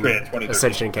 is when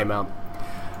Ascension came out.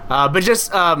 But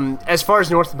just as far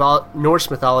as Norse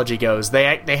mythology goes,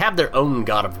 they have their own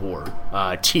God of War,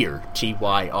 Tyr,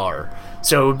 Tyr.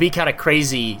 So it would be kind of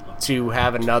crazy to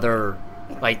have another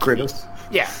Kratos.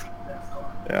 Yeah.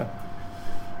 Yeah.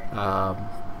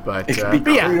 But it could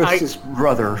be Kratos'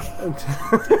 brother.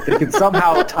 They can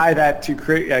somehow tie that to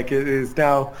Kratos. It is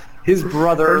now his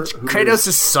brother.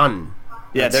 Kratos' son.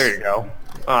 Yeah, there you go.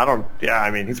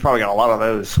 He's probably got a lot of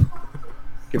those.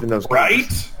 Given those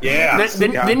right? Yeah.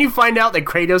 Then you find out that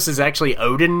Kratos is actually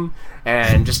Odin,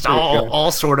 and just all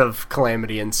sort of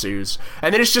calamity ensues.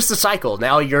 And then it's just a cycle.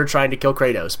 Now you're trying to kill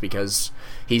Kratos because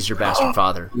he's your bastard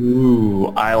father. Ooh,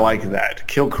 I like that.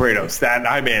 Kill Kratos. That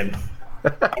I'm in.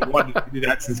 I wanted to do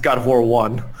that since God of War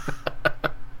 1.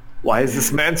 Why is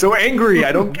this man so angry?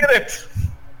 I don't get it.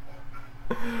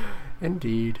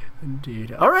 Indeed.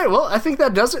 All right, well, I think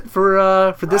that does it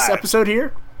for this episode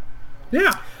here.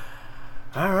 Yeah.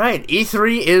 All right,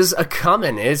 E3 is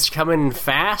a-coming. It's coming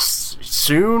fast,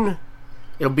 soon.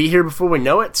 It'll be here before we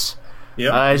know it.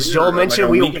 Yep. As Joel mentioned,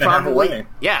 we will probably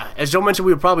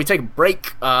take a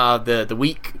break the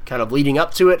week kind of leading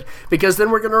up to it, because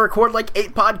then we're going to record 8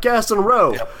 podcasts in a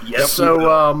row. Yep.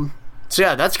 So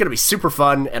yeah, that's going to be super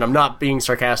fun, and I'm not being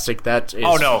sarcastic. That is.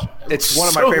 Oh no, it's one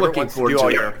of my favorite ones to do all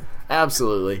year.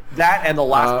 Absolutely. That and the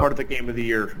last part of the game of the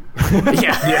year.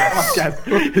 Yeah.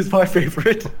 Is my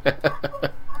favorite.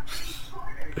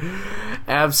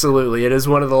 Absolutely. It is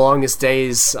one of the longest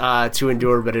days to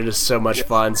endure, but it is so much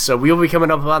fun. So we will be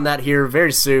coming up on that here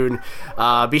very soon.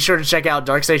 Be sure to check out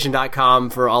darkstation.com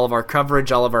for all of our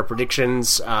coverage, all of our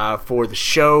predictions for the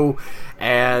show,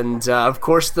 and of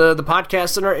course the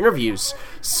podcast and our interviews.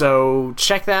 So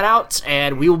check that out,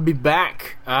 and we will be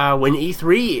back when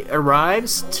E3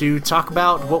 arrives to talk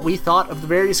about what we thought of the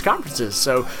various conferences.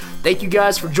 So thank you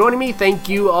guys for joining me. Thank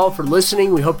you all for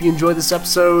listening. We hope you enjoyed this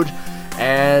episode.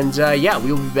 And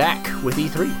we will be back with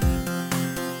E3.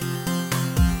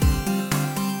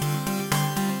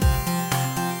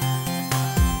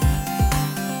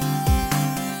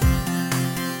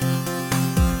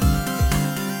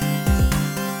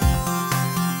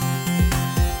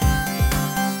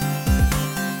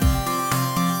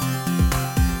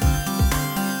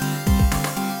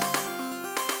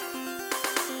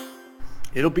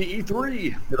 It'll be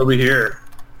E3. It'll be here.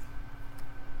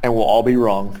 And we'll all be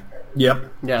wrong.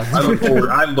 Yep. Yeah.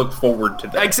 I look forward to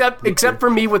that. Except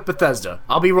for me with Bethesda.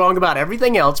 I'll be wrong about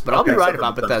everything else, but I'll be right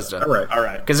about Bethesda. All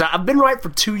right. Because I've been right for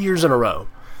 2 years in a row.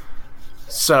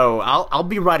 So I'll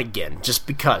be right again, just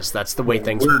because that's the way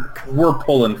things work. We're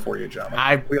pulling for you, John.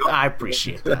 I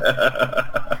appreciate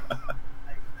that.